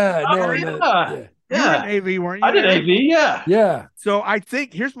 Oh AV? yeah, Oh, no, yeah. You were in AV, weren't you? I did AV, yeah. yeah. So I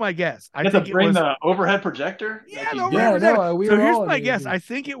think here's my guess. I You think had to it bring was the overhead projector. Yeah, Like you no, did. right. no, we so were here's all my in guess. AV.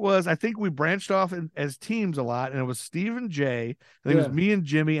 I think we branched off as teams a lot, and it was Steve and Jay. I think it was me and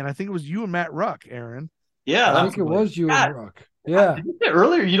Jimmy, and I think it was you and Matt Ruck, Aaron. Yeah, I think it was you God. and Rook. Yeah. Did you say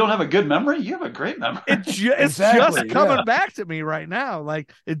earlier you don't have a good memory? You have a great memory. It's Exactly, just coming yeah. back to me right now.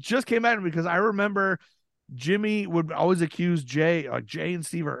 Like it just came out of me because I remember Jimmy would always accuse Jay, Jay and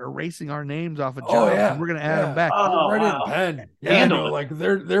Steve are erasing our names off of jobs. Oh yeah, and we're gonna add them back. Oh, right wow. in pen. Yeah, Handle it. like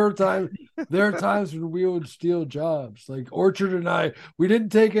there are times when we would steal jobs. Like Orchard and I, we didn't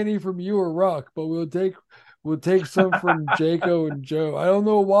take any from you or Ruck, but we'll take some from Jaco and Joe. I don't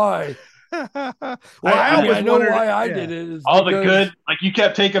know why. I know wondered- why I yeah. did it. Is All the because- good, like you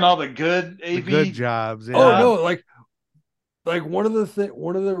kept taking all the good The AV. good jobs. Yeah. Oh no, like one of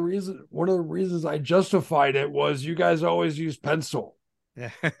the reasons I justified it was you guys always use pencil.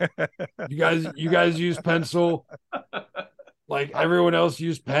 You guys use pencil. Like everyone else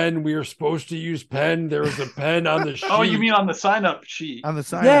used pen. We were supposed to use pen. There was a pen on the sheet. Oh, you mean on the sign-up sheet? on the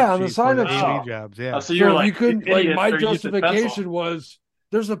sign Yeah, on the sheet for sign-up AV sheet. jobs. Yeah. Oh, so so you're like you couldn't "You like idiots, my they're using pencil." justification was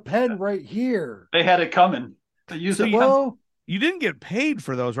there's a pen right here. They had it coming. They used So it. you- Well, You didn't get paid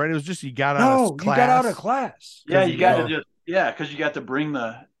for those, right? It was just you got out no, of you class. got out of class. Yeah, you got Yeah. to just because you got to bring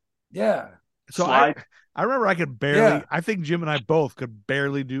the Yeah. So slide. I remember I could barely. Yeah. I think Jim and I both could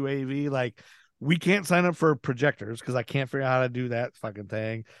barely do AV. Like we can't sign up for projectors because I can't figure out how to do that fucking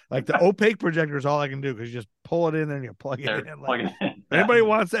thing. Like the opaque projector is all I can do because you just pull it in there and you plug it They're in. Like, plugging it in. anybody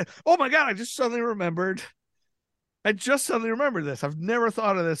wants that? Oh my god! I just suddenly remembered. This. I've never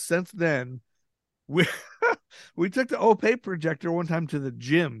thought of this since then. We we took the opaque projector one time to the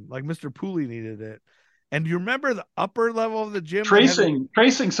gym. Like Mr. Pooley needed it. And do you remember the upper level of the gym? that had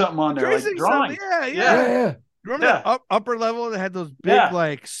tracing something on there, tracing like drawing. something? Yeah. Yeah. Remember Yeah. the upper level that had those big Yeah.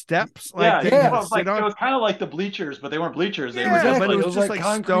 like steps? Yeah, Like that it you had to was like sit on? it was kind of like the bleachers, but they weren't bleachers. They Yeah, were just but like, it was just like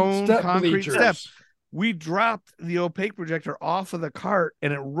stone concrete bleachers. steps. We dropped the opaque projector off of the cart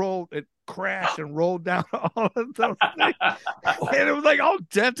and it crashed and rolled down all of those things. And it was like all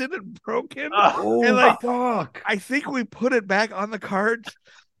dented and broken. Oh, And, like, fuck. I think we put it back on the cart.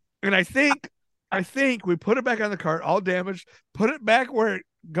 And I think we put it back on the cart, all damaged, put it back where it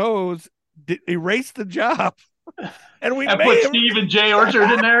goes, erase the job. And we and made put him. Steve and Jay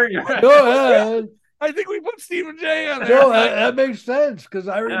Orchard in there. You're right. Go ahead. I think we put Steve and Jay on there. No, that makes sense because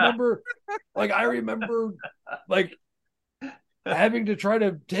I remember like having to try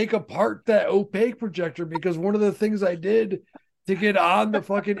to take apart that opaque projector because one of the things I did to get on the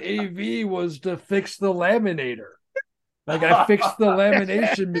fucking AV was to fix the laminator. Like I fixed the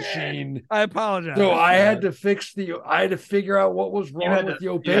lamination machine. I apologize. So I had to figure out what was wrong with the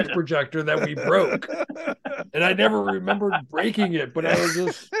opaque projector that we broke. And I never remembered breaking it, but I was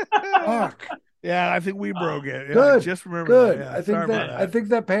just fuck. Yeah, I think we broke it. Yeah, Good. I just remember Good. that. Yeah, I think sorry that about I think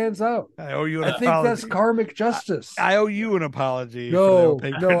that pans out. I owe you an I think apology. that's karmic justice. I owe you an apology. No, for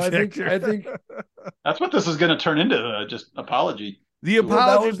the opaque no, I projector. think That's what this is going to turn into. Just apology. the Well, that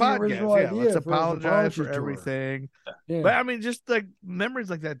apology was the podcast. original Yeah, idea let's for his apologize apology for tour. everything. yeah. But I mean, just like memories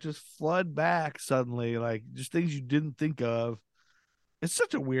like that just flood back suddenly, like just things you didn't think of. It's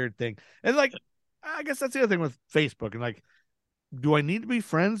such a weird thing. And like, I guess that's the other thing with Facebook. And like, do I need to be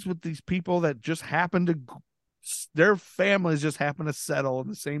friends with these people that just happen to, their families just happen to settle in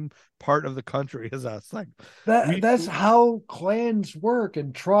the same part of the country as us? Like, that's how clans work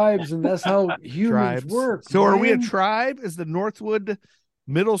and tribes, and that's how humans tribes work. So are we a man. tribe? Is the Northwood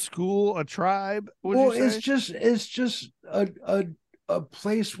Middle School a tribe? Well, it's just a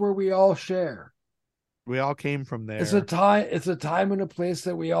place where we all share. We all came from there. It's a time and a place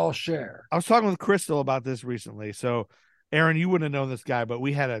that we all share. I was talking with Crystal about this recently. So, Aaron, you wouldn't have known this guy, but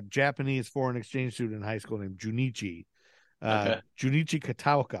we had a Japanese foreign exchange student in high school named Junichi, Junichi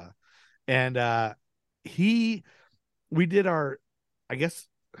Kataoka. And we did our, I guess,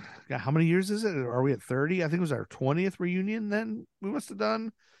 how many years is it? Are we at 30? I think it was our 20th reunion then we must have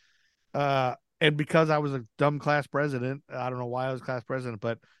done. And because I was a dumb class president, I don't know why I was class president,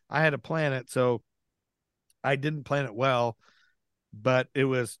 but I had to plan it. So I didn't plan it well, but it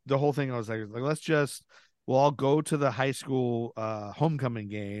was the whole thing. I was like, we'll all go to the high school homecoming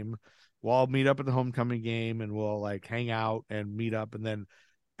game. We'll all meet up at the homecoming game and we'll like hang out and meet up. And then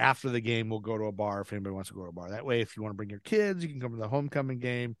after the game, we'll go to a bar if anybody wants to go to a bar. That way, if you want to bring your kids, you can come to the homecoming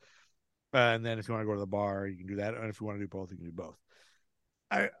game. And then if you want to go to the bar, you can do that. And if you want to do both, you can do both.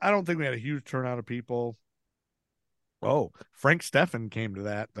 I don't think we had a huge turnout of people. Oh, Frank Steffen came to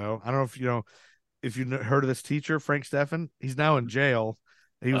that, though. I don't know if you heard of this teacher, Frank Steffen. He's now in jail.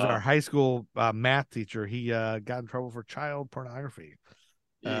 He was our high school math teacher. He got in trouble for child pornography.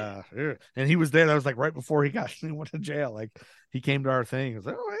 Yeah. And he was there. That was like right before he went to jail. Like he came to our thing. He was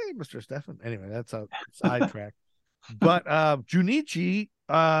like, "Oh, hey, Mr. Steffen." Anyway, that's a sidetrack. But Junichi,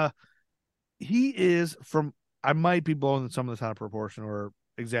 he is from. I might be blowing some of this out of proportion or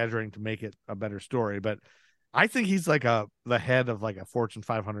exaggerating to make it a better story, but I think he's like the head of like a Fortune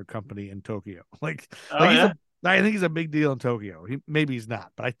 500 company in Tokyo. I think he's a big deal in Tokyo. Maybe he's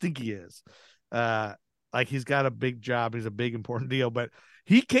not, but I think he is. Like he's got a big job. He's a big important deal, but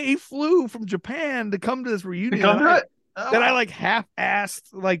he flew from Japan to come to this reunion. That I like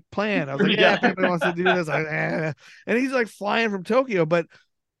half-assed like plan. I was like, yeah, if anybody wants to do this, and he's like flying from Tokyo. But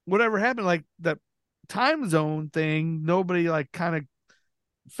whatever happened, like the time zone thing, nobody like kind of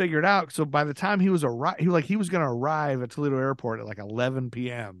figured out. So by the time he was going to arrive at Toledo Airport at like 11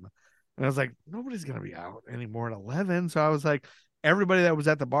 p.m. And I was like, nobody's going to be out anymore at 11. So I was like, everybody that was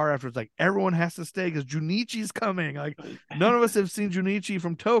at the bar afterwards, like, everyone has to stay because Junichi's coming. Like, none of us have seen Junichi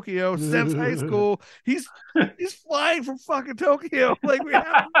from Tokyo since high school. He's flying from fucking Tokyo. Like, we have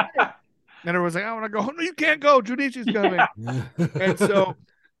to stay. And everyone's like, I want to go. No, you can't go. Junichi's coming. And so,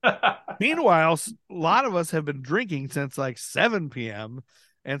 meanwhile, a lot of us have been drinking since like 7 p.m.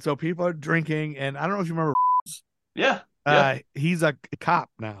 And so people are drinking. And I don't know if you remember. Yeah. He's a cop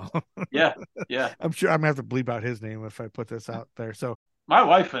now. Yeah. I'm sure I'm gonna have to bleep out his name if I put this out there. So my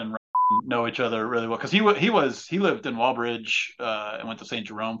wife and know each other really well because he lived in Walbridge and went to St.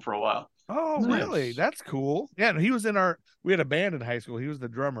 Jerome for a while. Oh, nice. Really? That's cool. Yeah, he was we had a band in high school. He was the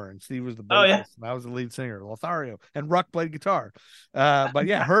drummer and Steve was the bassist. Oh, yeah. And I was the lead singer, Lothario, and Ruck played guitar. But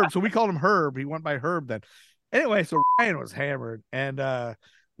yeah, Herb. So we called him Herb. He went by Herb then. Anyway, so Ryan was hammered, and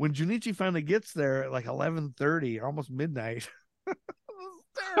when Junichi finally gets there at like 11:30, almost midnight,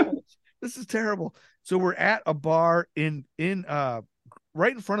 this is terrible. So we're at a bar in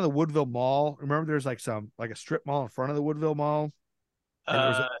right in front of the Woodville Mall. Remember, there's like a strip mall in front of the Woodville Mall.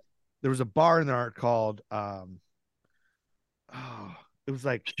 And there was a bar in there called it was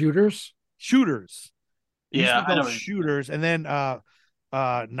like Shooters. Yeah, I know. Shooters. And then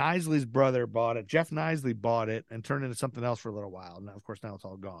Knisely's brother bought it. Jeff Knisely bought it and turned into something else for a little while. And of course now it's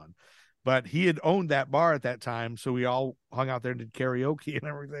all gone. But he had owned that bar at that time, so we all hung out there and did karaoke and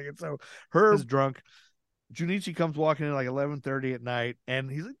everything. And so Herb's drunk. Junichi comes walking in like 11:30 at night,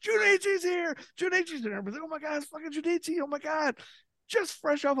 and he's like, Junichi's here. Junichi's here. Everybody's like, oh my God, it's fucking Junichi. Oh my God. Just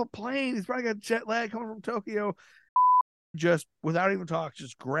fresh off a plane. He's probably got jet lag coming from Tokyo. Just without even talk,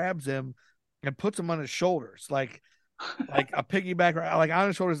 just grabs him and puts him on his shoulders, like a piggyback, like on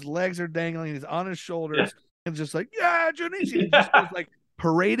his shoulders. His legs are dangling. He's on his shoulders, and just like, yeah, Junichi. Yeah. Just goes like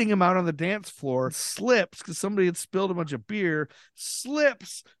parading him out on the dance floor. Slips because somebody had spilled a bunch of beer.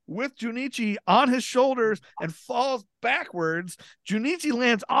 Slips with Junichi on his shoulders and falls backwards. Junichi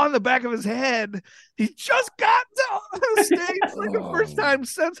lands on the back of his head. He just got on the stage for the first time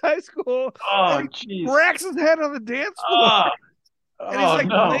since high school. Oh, jeez. Cracks his head on the dance floor. And he's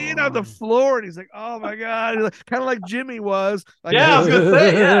like laying on the floor, and he's like, "Oh my God!" Kind of like Jimmy was. Like, yeah, I was gonna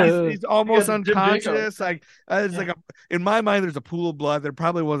say, yeah. He's almost unconscious. Like it's like in my mind, there's a pool of blood. There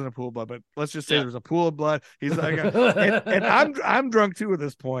probably wasn't a pool of blood, but let's just say there's a pool of blood. He's like, and I'm drunk too at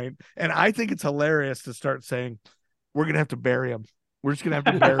this point, and I think it's hilarious to start saying, "We're gonna have to bury him. We're just gonna have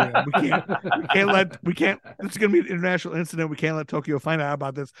to bury him. We can't. This is gonna be an international incident. We can't let Tokyo find out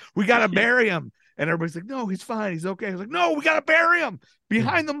about this. We gotta bury him. And everybody's like, no, he's fine. He's okay. He's like, no, we gotta bury him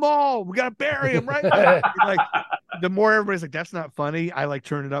behind the mall. We gotta bury him right now. Like, the more everybody's like, that's not funny, I like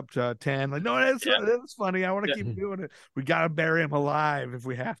turn it up to 10. Like, no, that's funny. I want to keep doing it. We gotta bury him alive if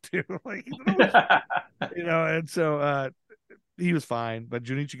we have to. Like, and so he was fine, but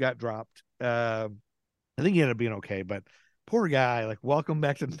Junichi got dropped. I think he ended up being okay, but poor guy. Like, welcome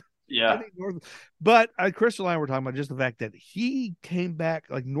back to North. But Crystal and I were talking about just the fact that he came back.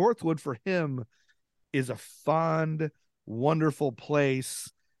 Like, Northwood for him is a fond, wonderful place.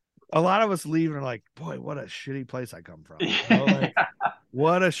 A lot of us leave and are like, boy, what a shitty place I come from. Like,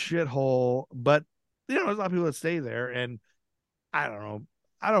 what a shithole. But there's a lot of people that stay there, and I don't know.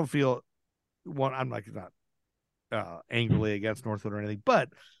 I don't feel I'm like not angrily against Northwood or anything, but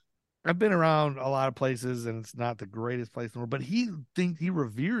I've been around a lot of places, and it's not the greatest place in the world. But he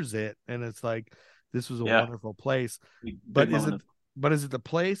reveres it, and it's like, this was a wonderful place. But is it the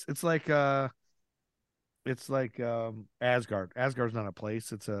place? It's like Asgard. Asgard's not a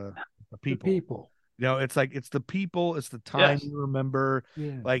place, it's a people. The people. It's like, it's the people, it's the time you remember.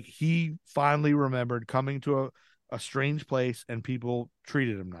 Like, he finally remembered coming to a strange place and people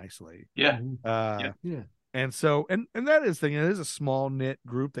treated him nicely. And so, and that is the thing. It is a small knit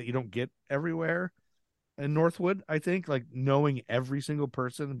group that you don't get everywhere in Northwood. I think, like, knowing every single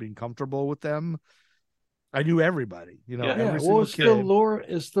person and being comfortable with them. I knew everybody, every single kid.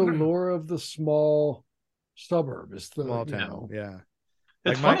 It's the lore of the small suburb. It's the small town. It's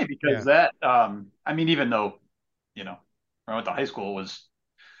like funny because that, I mean, even though, where I went to high school was,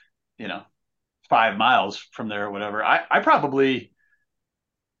 5 miles from there or whatever, I probably,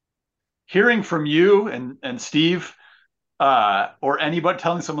 hearing from you and Steve, or anybody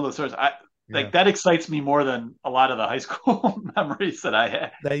telling some of those stories, like, that excites me more than a lot of the high school memories that I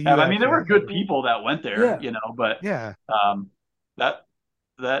have. I mean, there were good people that went there, but that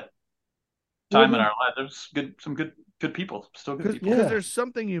time in our life, there's some good people, still good people. Because there's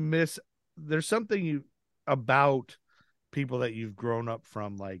something you miss. There's something about people that you've grown up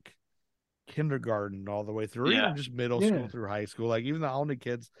from, like kindergarten all the way through, or even just middle school through high school. Like, even the Alney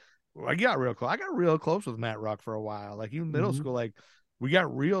kids, I got real close. I got real close with Matt Ruck for a while. Like, even middle school, like, we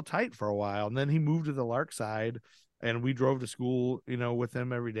got real tight for a while, and then he moved to the Lark side, and we drove to school, with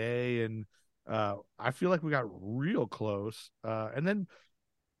him every day, and I feel like we got real close. And then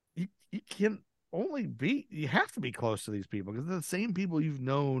you have to be close to these people because they're the same people you've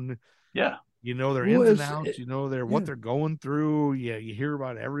known. Their ins and outs. What they're going through. You hear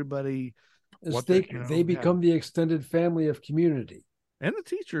about everybody. They become the extended family of community. And the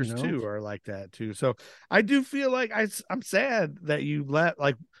teachers too are like that too. So I do feel like I'm sad that you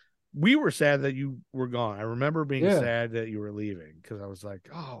we were sad that you were gone. I remember being sad that you were leaving because I was like,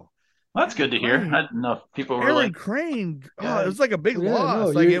 oh, well, that's good to hear. I didn't know if people were Aaron Crane. Oh, it was like a big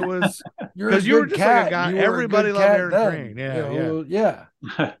loss. Like, it was because you were just like a guy. Everybody loved Aaron Crane. Yeah.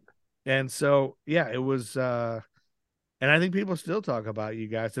 And so, it was. And I think people still talk about you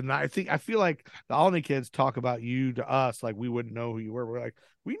guys. And I feel like the Alney kids talk about you to us like we wouldn't know who you were. We're like,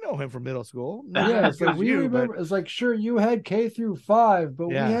 we know him from middle school. It's like we remember. It's like, sure, you had K through 5, but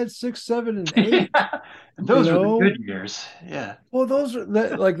we had 6, 7, and 8. Those were the good years. Yeah. Well, those are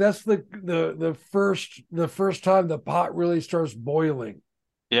that's the first time the pot really starts boiling.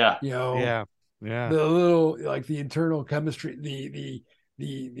 Yeah. The little, like, the internal chemistry,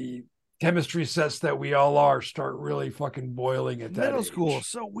 the chemistry sets that we all start really fucking boiling at that middle age. School is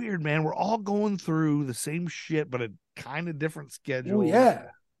so weird, man. We're all going through the same shit, but a kind of different schedule. Yeah.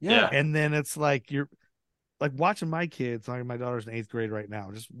 And then it's like, you're like watching my kids. Like, my daughter's in 8th grade right now.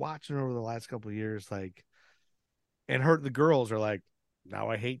 Just watching her over the last couple of years, like, and the girls are like,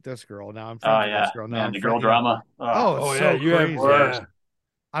 now I hate this girl. Now I'm friends with this girl. Now the girl drama. It's so crazy.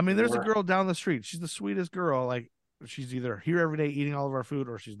 I mean, there's a girl down the street. She's the sweetest girl. Like, she's either here every day eating all of our food,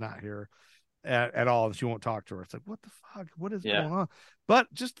 or she's not here at all, and she won't talk to her. It's like, what the fuck? What is going on?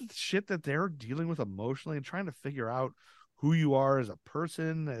 But just the shit that they're dealing with emotionally and trying to figure out who you are as a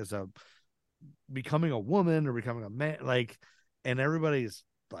person, as becoming a woman or becoming a man, like, and everybody's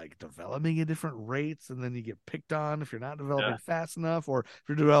like developing at different rates, and then you get picked on if you're not developing fast enough, or if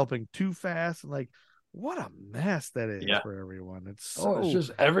you're developing too fast, and like, what a mess that is for everyone. It's just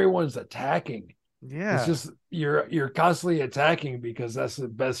everyone's attacking. Yeah, it's just you're constantly attacking because that's the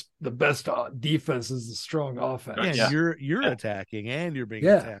best defense is the strong offense. Yeah, you're attacking and you're being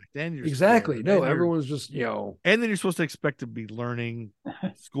attacked and you're exactly scared, no, everyone's just and then you're supposed to expect to be learning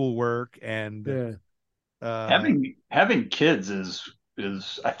schoolwork and having kids is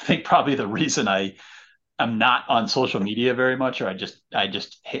I think probably the reason I I'm not on social media very much, or I just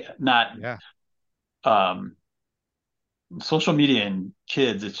not Yeah. Social media and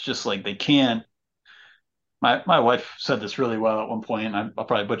kids. It's just like they can't. My wife said this really well at one point, and I'll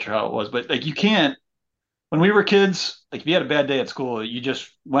probably butcher how it was, but like you can't. When we were kids, like if you had a bad day at school, you just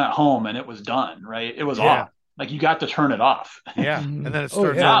went home and it was done, right? It was Yeah. off. Like you got to turn it off. Yeah. Mhm. And then it Oh,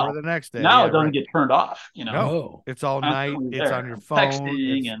 starts yeah. over the next day. Now Yeah, it doesn't right. get turned off. No. Oh, It's all night. Constantly It's there. on your phone.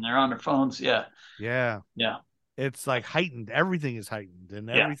 Texting, and they're on their phones. Yeah, Yeah. yeah, It's like heightened. Everything is heightened and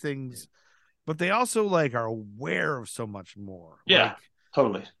Yeah. everything's, but they also like are aware of so much more. Yeah. Like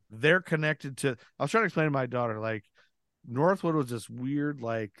totally. they're connected to, I was trying to explain to my daughter, like Northwood was this weird,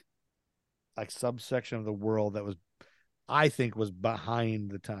 like subsection of the world that was, I think, was behind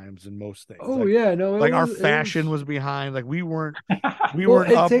the times in most things. oh Like, yeah, no, like our fashion was behind. Like we weren't Well,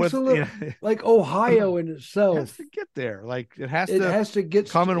 it up takes with, a little, like Ohio in it has itself. to get there. Like it has It to has to get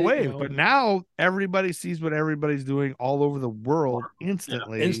come in you waves. know, But now everybody sees what everybody's doing all over the world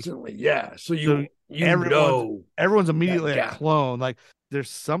instantly. instantly. Yeah, so So you everyone's- know. Everyone's immediately a Yeah. clone. Like there's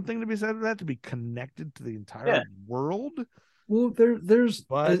something to be said to that, to be connected to the entire Yeah. world. Well, there's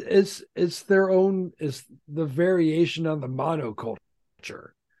But- it's their own, it's the variation on the monoculture.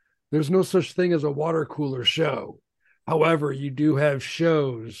 There's no such thing as a water cooler show. However, you do have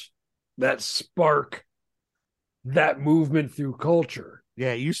shows that spark that movement through culture.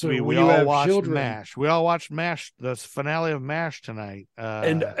 Yeah, it used So to be when we you all have watched children- MASH. We all watched MASH, the finale of MASH tonight.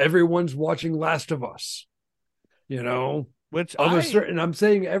 And everyone's watching Last of Us, which of I, a certain, I'm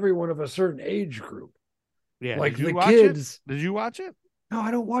saying everyone of a certain age group. yeah, Like did you the watch kids. it? Did you watch it? No, I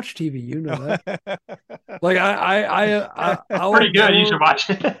don't watch TV. You know that. Like I'll Pretty good. You absorb- should watch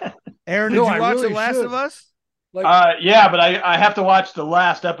it. Aaron, did No, you I watch really The Last should. of Us? Like Yeah, but I have to watch the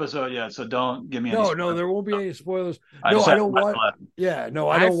last episode yet, so don't give me any. no, spoilers. there won't be any spoilers. I No, just I have to don't watch watch. the last- Yeah, no,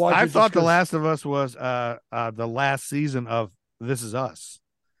 I don't watch. I it just thought The 'cause- Last of Us was the last season of This Is Us.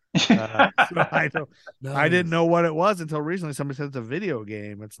 So I didn't know what it was until recently. Somebody said it's a video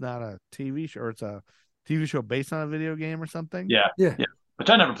game. It's not a TV show, or it's a TV show based on a video game or something. Yeah, Yeah. which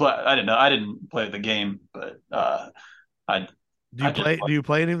I never play. I didn't know. I didn't play the game, but Do I you just play? like- Do you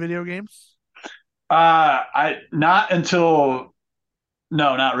play any video games? I not until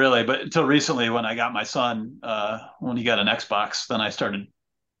no, not really, but until recently when I got my son, when he got an Xbox, then I started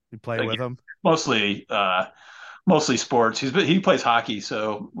You play Thank with them? mostly sports. He plays hockey,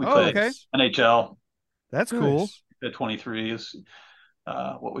 so we Oh, play okay. NHL. That's cool. Nice. At 23 is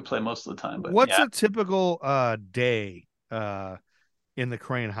what we play most of the time. But What's yeah. a typical day in the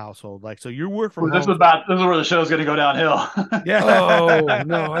Crane household? Like, so you work from This home. is where the show's going to go downhill. Yeah. Oh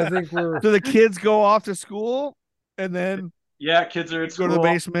no, I think we're. Do the kids go off to school and then Yeah, kids are at go school. to the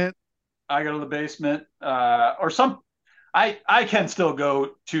basement? I go to the basement, or some. I can still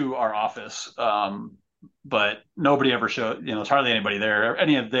go to our office, but nobody ever shows. It's hardly anybody there.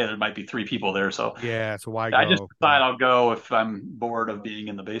 Any of the day there might be 3 people there, so Yeah. So why go? I just decide I'll go if I'm bored of being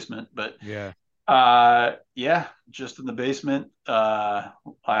in the basement. But Yeah. yeah, just in the basement.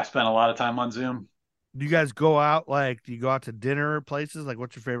 I spent a lot of time on Zoom. Do you guys go out? Like, do you go out to dinner places? Like,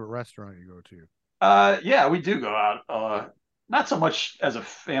 what's your favorite restaurant you go to? Yeah, we do go out. Not so much as a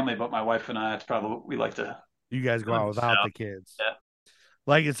family, but my wife and I. It's probably we like to. You guys go out without Yeah. the kids? Yeah.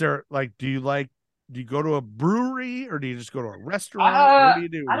 Like, is there like? Do you go to a brewery or do you just go to a restaurant? What do you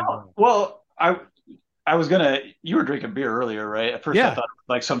do? I don't. Well, I was gonna. You were drinking beer earlier, right? At first, Yeah. I thought it was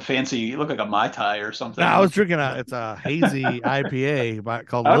like some fancy. It looked like a Mai Tai or something. No, I was drinking it's a hazy IPA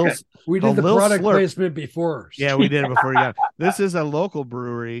called Okay. Lil. We a did the little product slurp. placement before. Yeah, we did it before you got. This is a local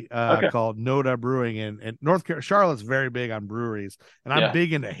brewery Okay. called Noda Brewing in North Carolina. Charlotte's very big on breweries, and I'm Yeah.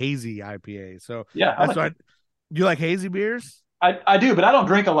 big into hazy IPA. So Yeah, that's why. You like hazy beers? I do, but I don't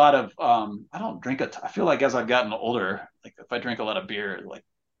drink a lot of. I don't drink I feel like as I've gotten older, like if I drink a lot of beer, like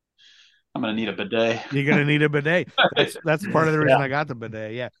I'm gonna need a bidet. You're gonna need a bidet. That's part of the reason Yeah. I got the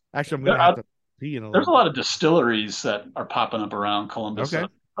bidet. Yeah, actually, I'm gonna There- have to pee in a There's a little. lot of distilleries that are popping up around Columbus. Okay. So I'll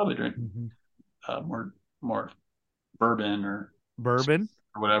probably drink Mhm. more bourbon or Bourbon.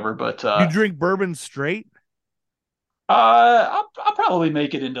 whatever. But You drink bourbon straight? I'll probably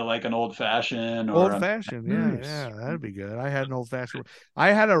make it into like an old fashioned or Old fashioned, yeah, Nice. yeah, that'd be good. I had an old fashioned.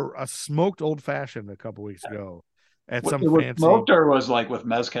 I had a smoked old fashioned a couple weeks ago at some it was fancy. smoked or was like with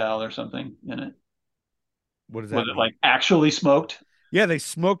mezcal or something in it. What is that? Was it mean? like actually smoked? Yeah, they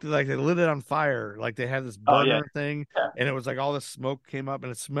smoked it, like they lit it on fire, like they had this Oh, yeah. burner thing, Yeah. and it was like all this smoke came up,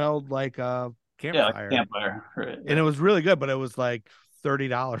 and it smelled like a Yeah, campfire, like campfire. Right. and it was really good, but it was like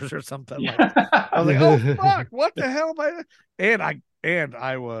 $30 or something. Like, Yeah. I was like, oh fuck, what the hell am I? And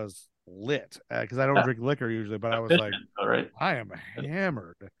I was lit because I don't drink liquor usually, but I was like, All right. I am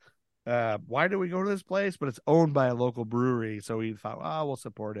hammered. why do we go to this place? But it's owned by a local brewery. So we thought, oh, we'll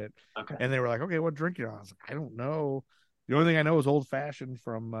support it. Okay. And they were like, okay, what drink you on? I was like, I don't know. The only thing I know is Old Fashioned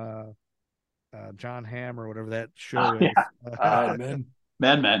from John Hamm or whatever that show is. Yeah. Man.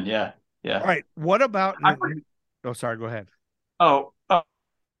 Mad Men. Yeah. All right. What about? I- Oh, sorry. Go ahead. Oh, well,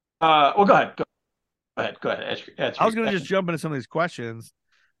 go ahead. Go ahead. I was going to just jump into some of these questions.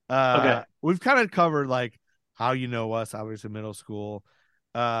 Okay. We've kind of covered like how you know us, obviously middle school.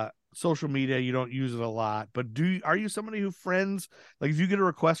 Social media, you don't use it a lot, but are you somebody who friends, like if you get a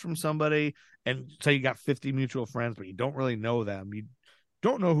request from somebody and say you got 50 mutual friends, but you don't really know them, you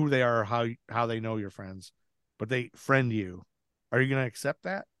don't know who they are or how they know your friends, but they friend you. Are you going to accept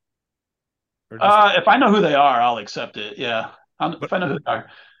that? Or If I know who they are, I'll accept it. Yeah. If I know who they are,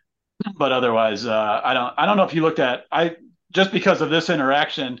 but otherwise, I don't know if you looked at, just because of this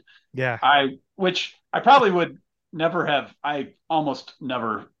interaction, yeah, which I probably would never have. I almost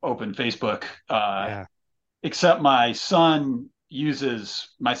never open Facebook, yeah. except my son uses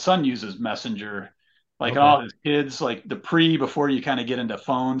Messenger, like Okay. all his kids, like before you kind of get into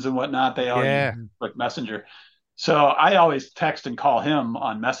phones and whatnot, they all Yeah. use like Messenger. So I always text and call him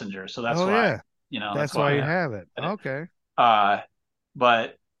on Messenger. So that's why, that's that's why why you I have it. had it. Okay.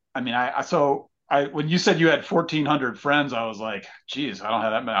 But I mean, when you said you had 1,400 friends, I was like, geez, I don't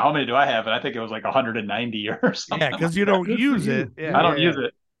have that many. How many do I have? And I think it was like 190 or something. Yeah, because you don't Good for use you. it. Yeah, I don't use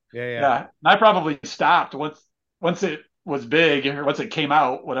it. Yeah. Yeah. And I probably stopped once it was big, or once it came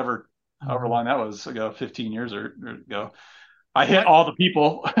out, however long that was ago, 15 years or ago. I hit all the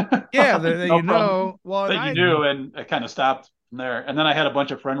people. Yeah, that No you problem. know. Well, That you do, and I kind of stopped from there. And then I had a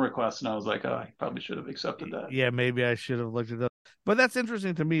bunch of friend requests, and I was like, oh, I probably should have accepted that. Yeah, maybe I should have looked at those. But that's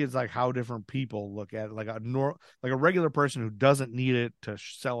interesting to me. Is like how different people look at it. Like a regular person who doesn't need it to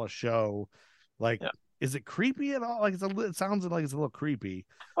sell a show. Like, Yeah. is it creepy at all? Like it sounds like it's a little creepy.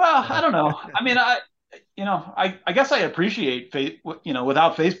 Well, I don't know. I mean, I guess I appreciate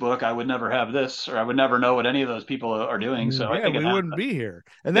without Facebook, I would never have this, or I would never know what any of those people are doing. So I Yeah, think we wouldn't be here.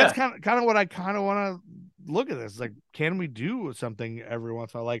 And that's kind of what I kind of want to look at this. Like, can we do something every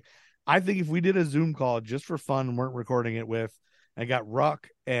once in a while? Like, I think if we did a Zoom call just for fun and weren't recording it with, and got Ruck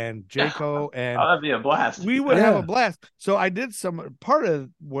and Jayco and that'd be a blast. we would have a blast. So I did part of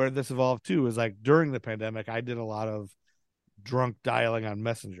where this evolved too is like during the pandemic, I did a lot of drunk dialing on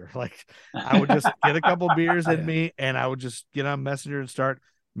Messenger. Like I would just get a couple beers in me and I would just get on Messenger and start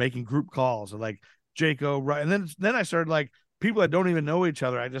making group calls, or like Jayco, right? And then I started like people that don't even know each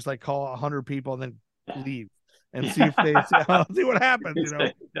other. I just like call 100 people and then leave and see if they see what happens.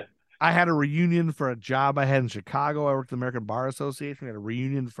 I had a reunion for a job I had in Chicago. I worked at the American Bar Association. We had a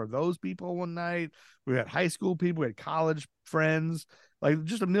reunion for those people one night. We had high school people, we had college friends, like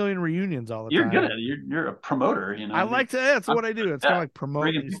just a million reunions all the You're time. good at it. You're a promoter, I like to, that's what I do. It's kind of like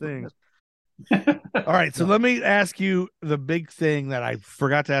promote these things. All right. So let me ask you the big thing that I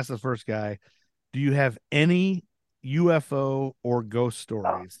forgot to ask the first guy. Do you have any UFO or ghost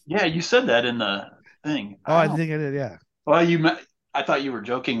stories? Yeah, you said that in the thing. Oh, I think I did. Yeah. Well, I thought you were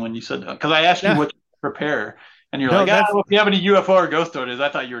joking when you said that, because I asked you what to prepare, and you're No, like, if you have any UFO or ghost stories. I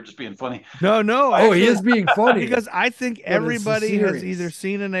thought you were just being funny. No. Oh, he is being funny. Because I think everybody has serious. either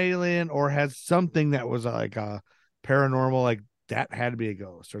seen an alien or has something that was like a paranormal, like that had to be a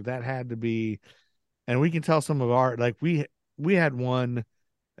ghost or that had to be, and we can tell some of our, like we had one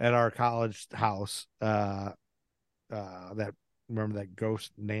at our college house, that remember that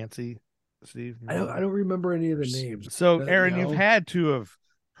ghost Nancy, Steve? I don't remember any of the names. So Aaron, you've had to have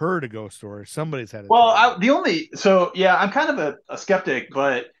heard a ghost story. Somebody's had it. Well, I'm kind of a skeptic,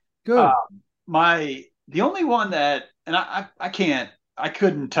 but good. The only one that, and I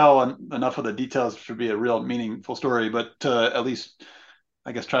couldn't tell enough of the details to be a real meaningful story, but to at least,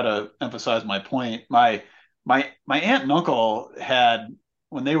 I guess, try to emphasize my point. My aunt and uncle had,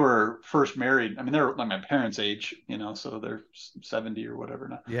 when they were first married, I mean, they're like my parents' age, so they're 70 or whatever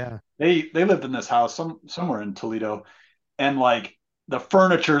now. Yeah. They lived in this house somewhere in Toledo, and like the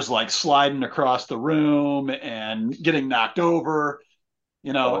furniture's like sliding across the room and getting knocked over,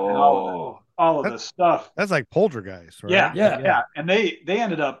 and all of this stuff. That's like poltergeist, right? Yeah. And they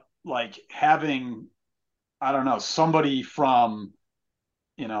ended up like having, I don't know, somebody from,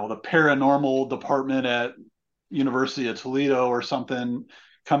 the paranormal department at University of Toledo or something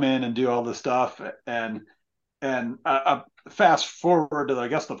come in and do all this stuff, and fast forward to, I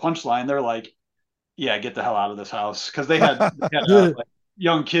guess, the punchline. They're like, yeah, get the hell out of this house, because they had a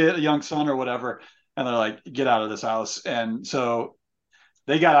young son or whatever, and they're like, get out of this house. And so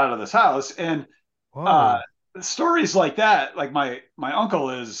they got out of this house, and stories like that, like my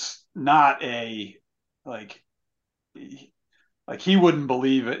uncle is not a like he wouldn't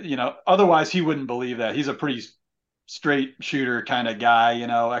believe it, otherwise he wouldn't believe that. He's a pretty straight shooter kind of guy,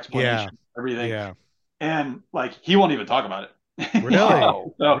 explanation, everything. Yeah. And like, he won't even talk about it. Really?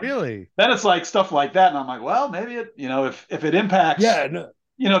 So Really? then it's like stuff like that. And I'm like, well, maybe it, if it impacts,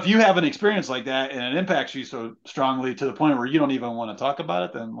 if you have an experience like that and it impacts you so strongly to the point where you don't even want to talk about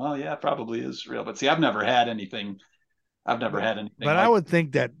it, then, well, yeah, it probably is real. But see, I've never had anything. But I would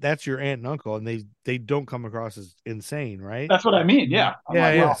think that that's your aunt and uncle, and they don't come across as insane, right? That's what I mean. Yeah.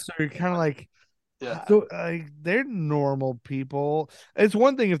 Yeah. So you're kind of like, so they're normal people. It's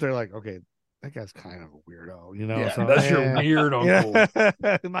one thing if they're like, okay, that guy's kind of a weirdo, Yeah, so, that's your weird uncle.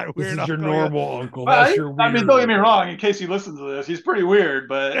 My weird this is uncle. your normal uncle. Well, that's your weird. I mean, don't get me wrong. In case he listens to this, he's pretty weird.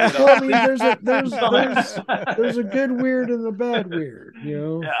 But well, I mean, there's a good weird and a bad weird.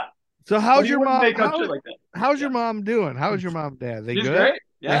 Yeah. So how's your mom? How's your mom doing? How's your mom and dad? They she's good? Great.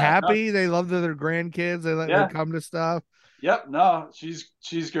 Yeah, they happy? No. They love their grandkids. They come to stuff. Yep. No, she's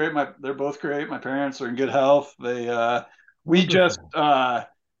great. They're both great. My parents are in good health. We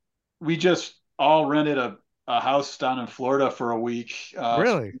just all rented a house down in Florida for a week.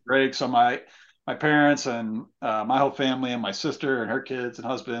 Really? Great. So my parents and my whole family and my sister and her kids and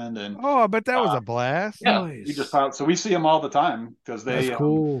husband and I bet that was a blast. Yeah, nice. We just so we see them all the time because they. That's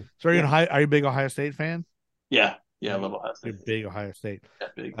cool. So are you a big Ohio State fan? Yeah, I love Ohio State. You're big Ohio State. Yeah,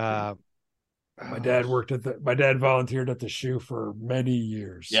 big. My dad volunteered at the shoe for many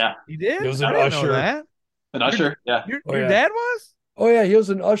years. Yeah, he did. He was an usher. An usher. Yeah. Your dad was? Oh yeah, he was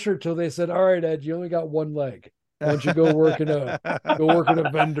an usher till they said, "All right, Ed, you only got one leg. Why don't you go work in a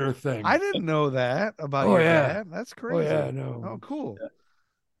vendor thing?" I didn't know that about your dad. That's crazy. Oh yeah, no. Oh, cool.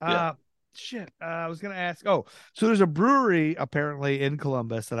 Yeah. Shit. I was gonna ask. Oh, so there's a brewery apparently in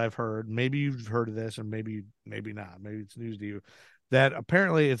Columbus that I've heard. Maybe you've heard of this, or maybe not. Maybe it's news to you. That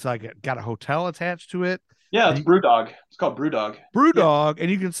apparently it's like got a hotel attached to it. Yeah, it's Brewdog. It's called Brewdog. Brewdog,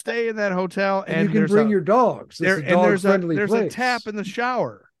 and you can stay in that hotel, and you can bring your dogs. There's a tap in the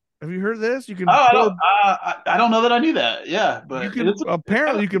shower. Have you heard of this? You can. I don't know that I knew that. Yeah, but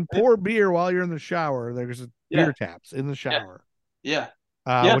apparently you can pour beer while you're in the shower. There's beer taps in the shower. Yeah.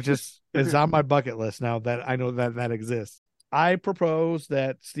 Which is on my bucket list now that I know that exists. I propose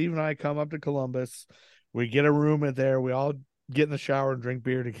that Steve and I come up to Columbus. We get a room in there. We all get in the shower and drink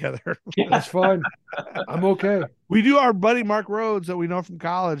beer together. That's fine. I'm okay. We do. Our buddy Mark Rhodes that we know from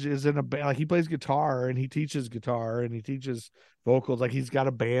college is in a band. Like, he plays guitar and he teaches guitar and he teaches vocals. Like, he's got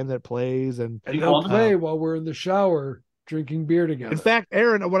a band that plays and they'll play while we're in the shower drinking beer together. In fact,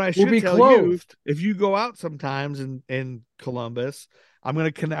 Aaron, what I should tell you, if you go out sometimes in Columbus, I'm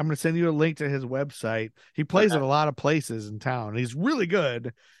gonna send you a link to his website. He plays at a lot of places in town. He's really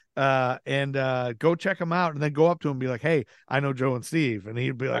good. And go check him out, and then go up to him and be like, "Hey, I know Joe and Steve," and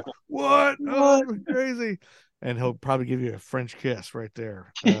he'd be like, "What? Oh, crazy!" And he'll probably give you a French kiss right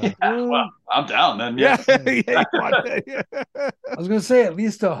there. Well, I'm down then. Yeah. I was gonna say at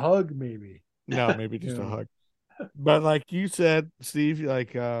least a hug, maybe. No, maybe just a hug. But like you said, Steve,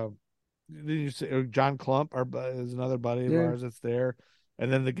 like did you say John Klump is another buddy of ours that's there,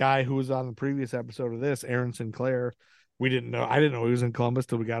 and then the guy who was on the previous episode of this, Aaron Sinclair. I didn't know he was in Columbus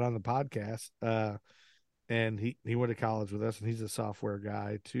till we got on the podcast. And he went to college with us, and he's a software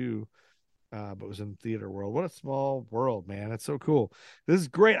guy too. But was in theater world. What a small world, man. It's so cool. This is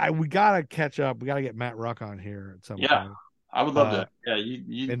great. We gotta catch up. We gotta get Matt Ruck on here at some point. Yeah, I would love to. Yeah,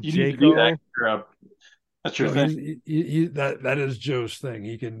 you and need Jaco, to do that. That's your thing. That is Joe's thing.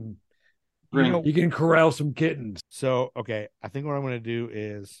 He can he can corral some kittens. So okay, I think what I'm gonna do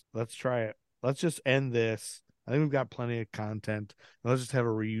is let's try it. Let's just end this. I think we've got plenty of content. Let's just have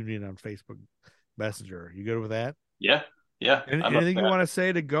a reunion on Facebook Messenger. You good with that? Yeah. Yeah. Anything you want to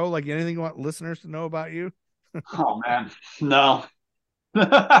say to go? Like anything you want listeners to know about you? Oh man, no.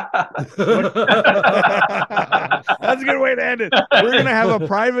 That's a good way to end it. We're gonna have a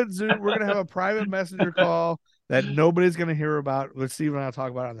private Zoom. We're gonna have a private messenger call that nobody's gonna hear about. Let's Steve and I'll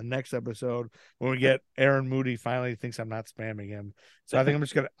talk about it on the next episode when we get Aaron Moody finally thinks I'm not spamming him. So I think I'm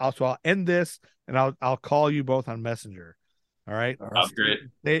just gonna I'll end this and I'll call you both on Messenger. All right. That's great.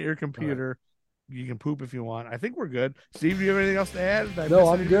 Stay at your computer. You can poop if you want. I think we're good. Steve, do you have anything else to add? No,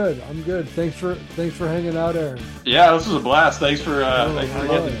 I'm good. I'm good. Thanks for hanging out, Aaron. Yeah, this was a blast. Thanks for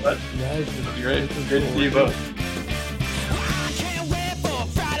getting in touch. Yeah, it was great. Great to see you both.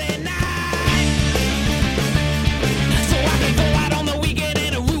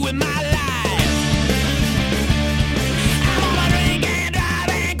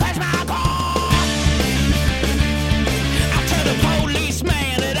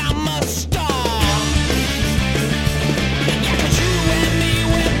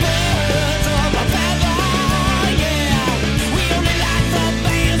 We don't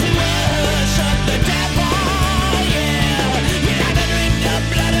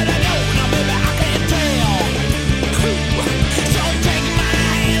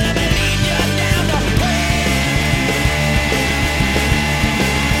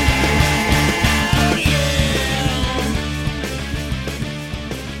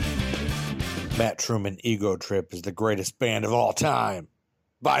Matt Truman Ego Trip is the greatest band of all time.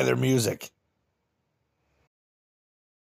 Buy their music.